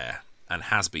it's there. And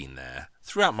has been there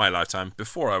throughout my lifetime,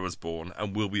 before I was born,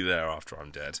 and will be there after I'm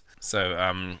dead.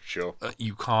 So, sure,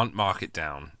 you can't mark it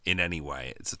down in any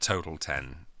way. It's a total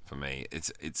 10 for me.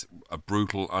 It's a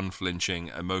brutal, unflinching,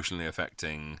 emotionally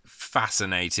affecting,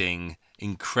 fascinating,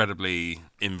 incredibly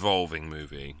involving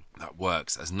movie that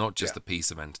works as not just a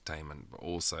piece of entertainment, but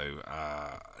also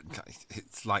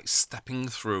it's like stepping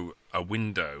through a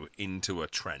window into a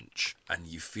trench, and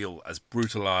you feel as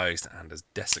brutalized and as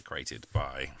desecrated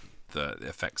by the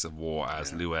effects of war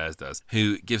as Lou Ayres does,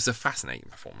 who gives a fascinating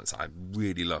performance. I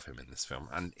really love him in this film,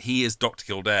 and he is Dr.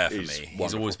 Kildare for me. Wonderful.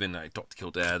 He's always been like Dr.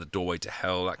 Kildare, the doorway to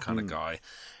hell, that kind of guy,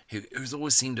 who's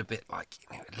always seemed a bit like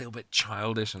a little bit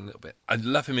childish and a little bit. I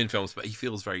love him in films, but he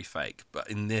feels very fake. But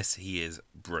in this, he is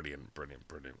brilliant,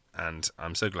 and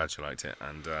I'm so glad you liked it.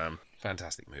 And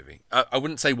fantastic movie. I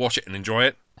wouldn't say watch it and enjoy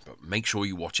it, but make sure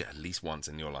you watch it at least once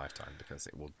in your lifetime, because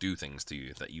it will do things to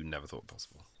you that you never thought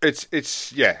possible. It's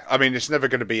I mean, it's never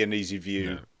going to be an easy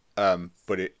view,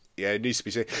 but it needs to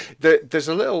be seen. There's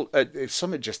a little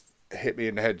something just hit me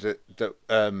in the head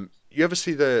that you ever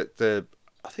see the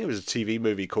I think it was a TV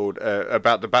movie called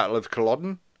about the Battle of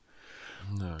Culloden.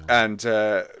 No. And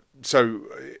so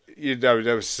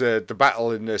there was the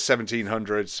battle in the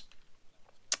 1700s,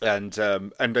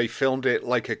 and they filmed it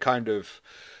like a kind of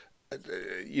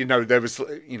there was,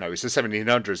 it's the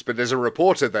 1700s, but there's a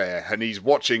reporter there, and he's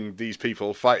watching these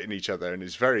people fighting each other, and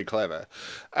it's very clever,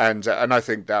 and I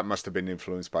think that must have been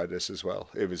influenced by this as well.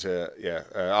 It was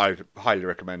I highly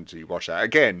recommend you watch that.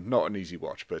 Again, not an easy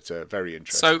watch, but very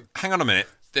interesting. So hang on a minute.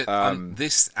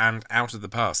 This and Out of the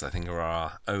Past, I think, are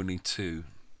our only two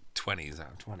 20s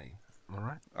out of 20. All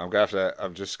right.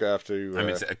 I'm just gonna have to. I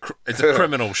mean, it's a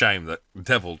criminal shame that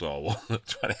Devil Doll won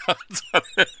 20 out of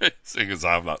 20. Seeing as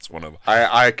how that's one of them.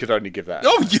 I could only give that.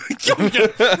 Oh, you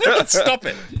stop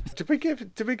it!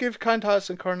 Did we give Kind Hearts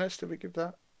and Coronets? Did we give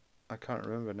that? I can't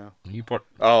remember now.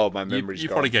 My memory's you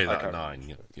gone. probably gave that a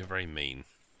 9. You're very mean.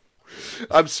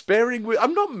 I'm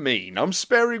not mean. I'm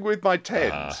sparing with my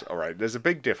 10s. All right. There's a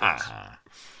big difference.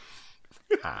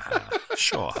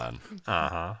 Sure, hun.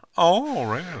 Oh,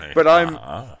 really?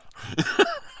 But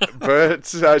but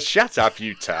shut up,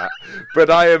 you tat. But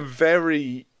I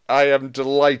am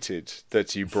delighted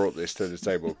that you brought this to the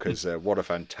table, because what a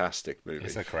fantastic movie.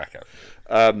 It's a cracker.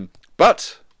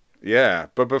 But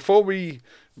before we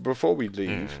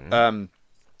leave,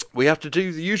 we have to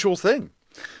do the usual thing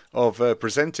of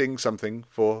presenting something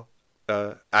for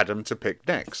Adam to pick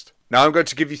next. Now I'm going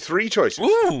to give you 3 choices.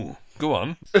 Ooh, go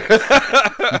on.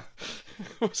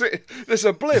 There's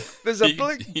a blip. There's a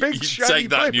big shiny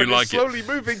blip, and it's slowly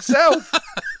moving south.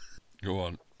 Go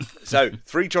on. So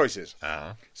 3 choices.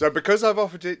 So because I've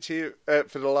offered it to you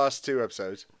for the last 2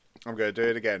 episodes, I'm going to do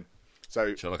it again.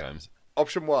 So Sherlock Holmes.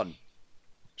 Option 1,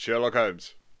 Sherlock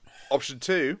Holmes. Option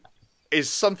 2 is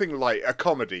something like a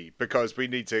comedy, because we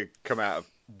need to come out of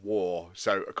war.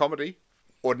 So a comedy.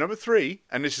 Or number 3,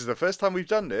 and this is the first time we've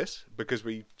done this, because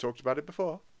we talked about it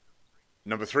before.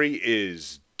 Number 3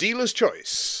 is Dealer's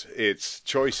Choice. It's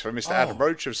choice for Mr. Adam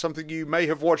Roach of something you may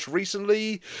have watched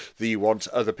recently that you want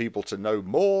other people to know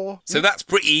more. So that's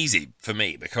pretty easy for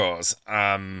me, because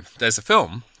there's a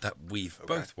film that we've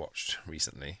both watched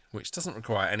recently, which doesn't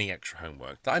require any extra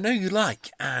homework, that I know you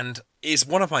like, and is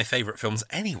one of my favourite films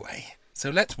anyway. So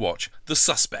let's watch The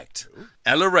Suspect.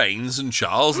 Ella Raines and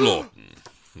Charles Lawton.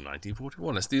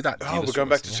 1941. Let's do that. We're going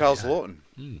back to Charles Lawton.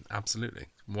 Absolutely.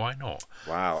 Why not?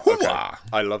 Wow. Okay.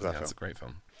 I love that film. It's a great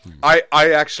film.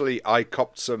 I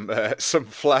copped some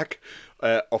flack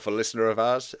off a listener of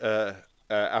ours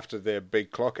after their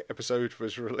Big Clock episode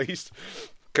was released,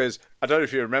 because I don't know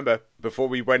if you remember, before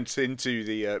we went into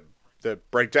the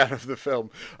breakdown of the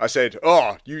film, I said,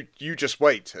 you just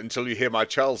wait until you hear my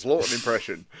Charles Lawton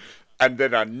impression. And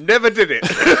then I never did it.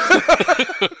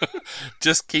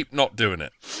 Just keep not doing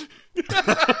it.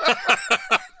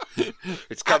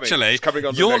 It's coming. Actually, it's coming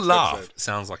on the your next laugh episode.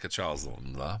 sounds like a Charles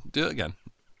Lawton laugh. Do it again.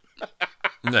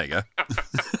 There you go.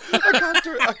 I can't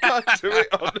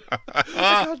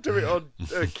do it on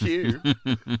cue.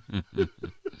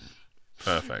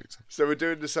 Perfect. So we're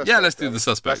doing The Suspect. Yeah, let's do The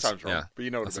Suspect. That sounds wrong, but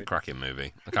you know what I mean. That's a cracking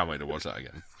movie. I can't wait to watch that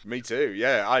again. Me too.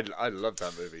 Yeah, I love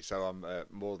that movie, so I'm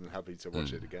more than happy to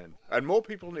watch it again. And more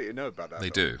people need to know about that.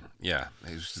 They do. Yeah,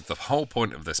 it's the whole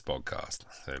point of this podcast.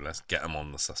 So let's get them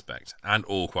on The Suspect and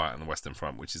All Quiet on the Western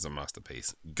Front, which is a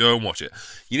masterpiece. Go and watch it.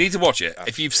 You need to watch it.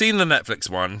 If you've seen the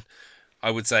Netflix one, I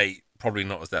would say probably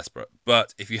not as desperate.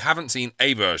 But if you haven't seen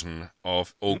a version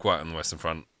of All Quiet on the Western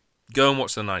Front, go and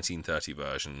watch the 1930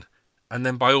 version. And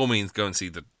then, by all means, go and see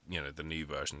the new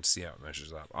version to see how it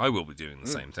measures up. I will be doing the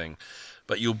same thing,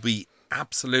 but you'll be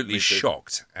absolutely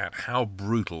shocked at how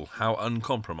brutal, how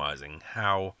uncompromising,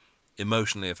 how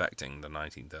emotionally affecting the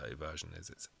 1930 version is.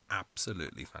 It's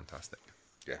absolutely fantastic.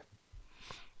 Yeah,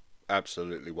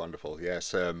 absolutely wonderful.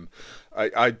 Yes,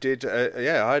 I did.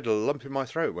 I had a lump in my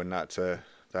throat when that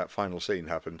final scene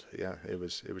happened. Yeah, it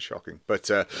was shocking. But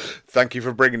thank you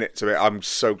for bringing it to me. I'm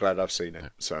so glad I've seen it.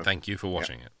 So thank you for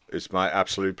watching it. It's my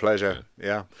absolute pleasure.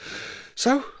 Yeah.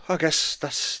 So I guess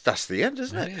that's the end,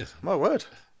 isn't it? It is. My word.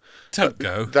 Don't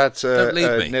go. That Don't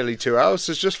leave me. Nearly 2 hours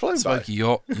has just flown Smokey,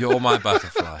 by. you're my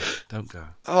butterfly. Don't go.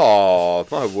 Oh,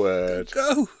 my word.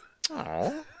 Go.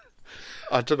 Oh.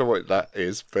 I don't know what that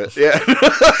is, but yeah.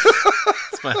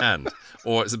 It's my hand.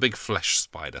 Or it's a big flesh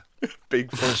spider.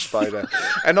 Big flesh spider.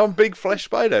 And on Big Flesh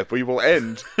Spider, we will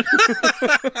end.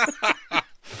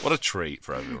 What a treat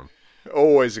for everyone.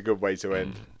 Always a good way to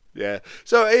end. Yeah.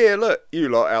 So here, look, you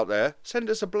lot out there, send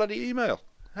us a bloody email.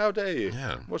 How dare you?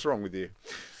 Yeah. What's wrong with you?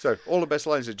 So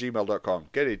allthebestlines@gmail.com.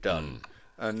 Get it done.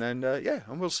 And then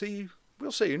and we'll see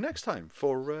you next time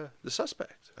for The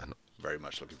Suspect. And very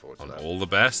much looking forward to on that. all the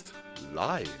best.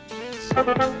 Live.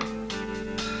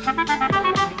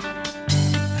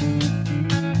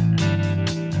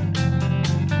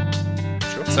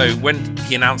 So when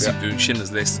he announced he'd do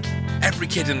Schindler's List, every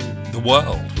kid in the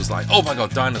world was like, "Oh my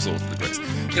god, dinosaurs are the greatest."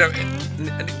 You know,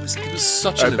 and it was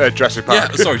such an Jurassic Park.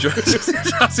 Yeah, sorry,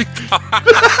 Jurassic Park.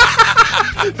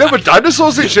 There were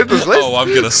dinosaurs in Schindler's List. Oh,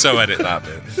 I'm gonna so edit that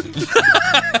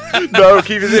bit. No,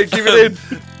 keep it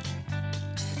in.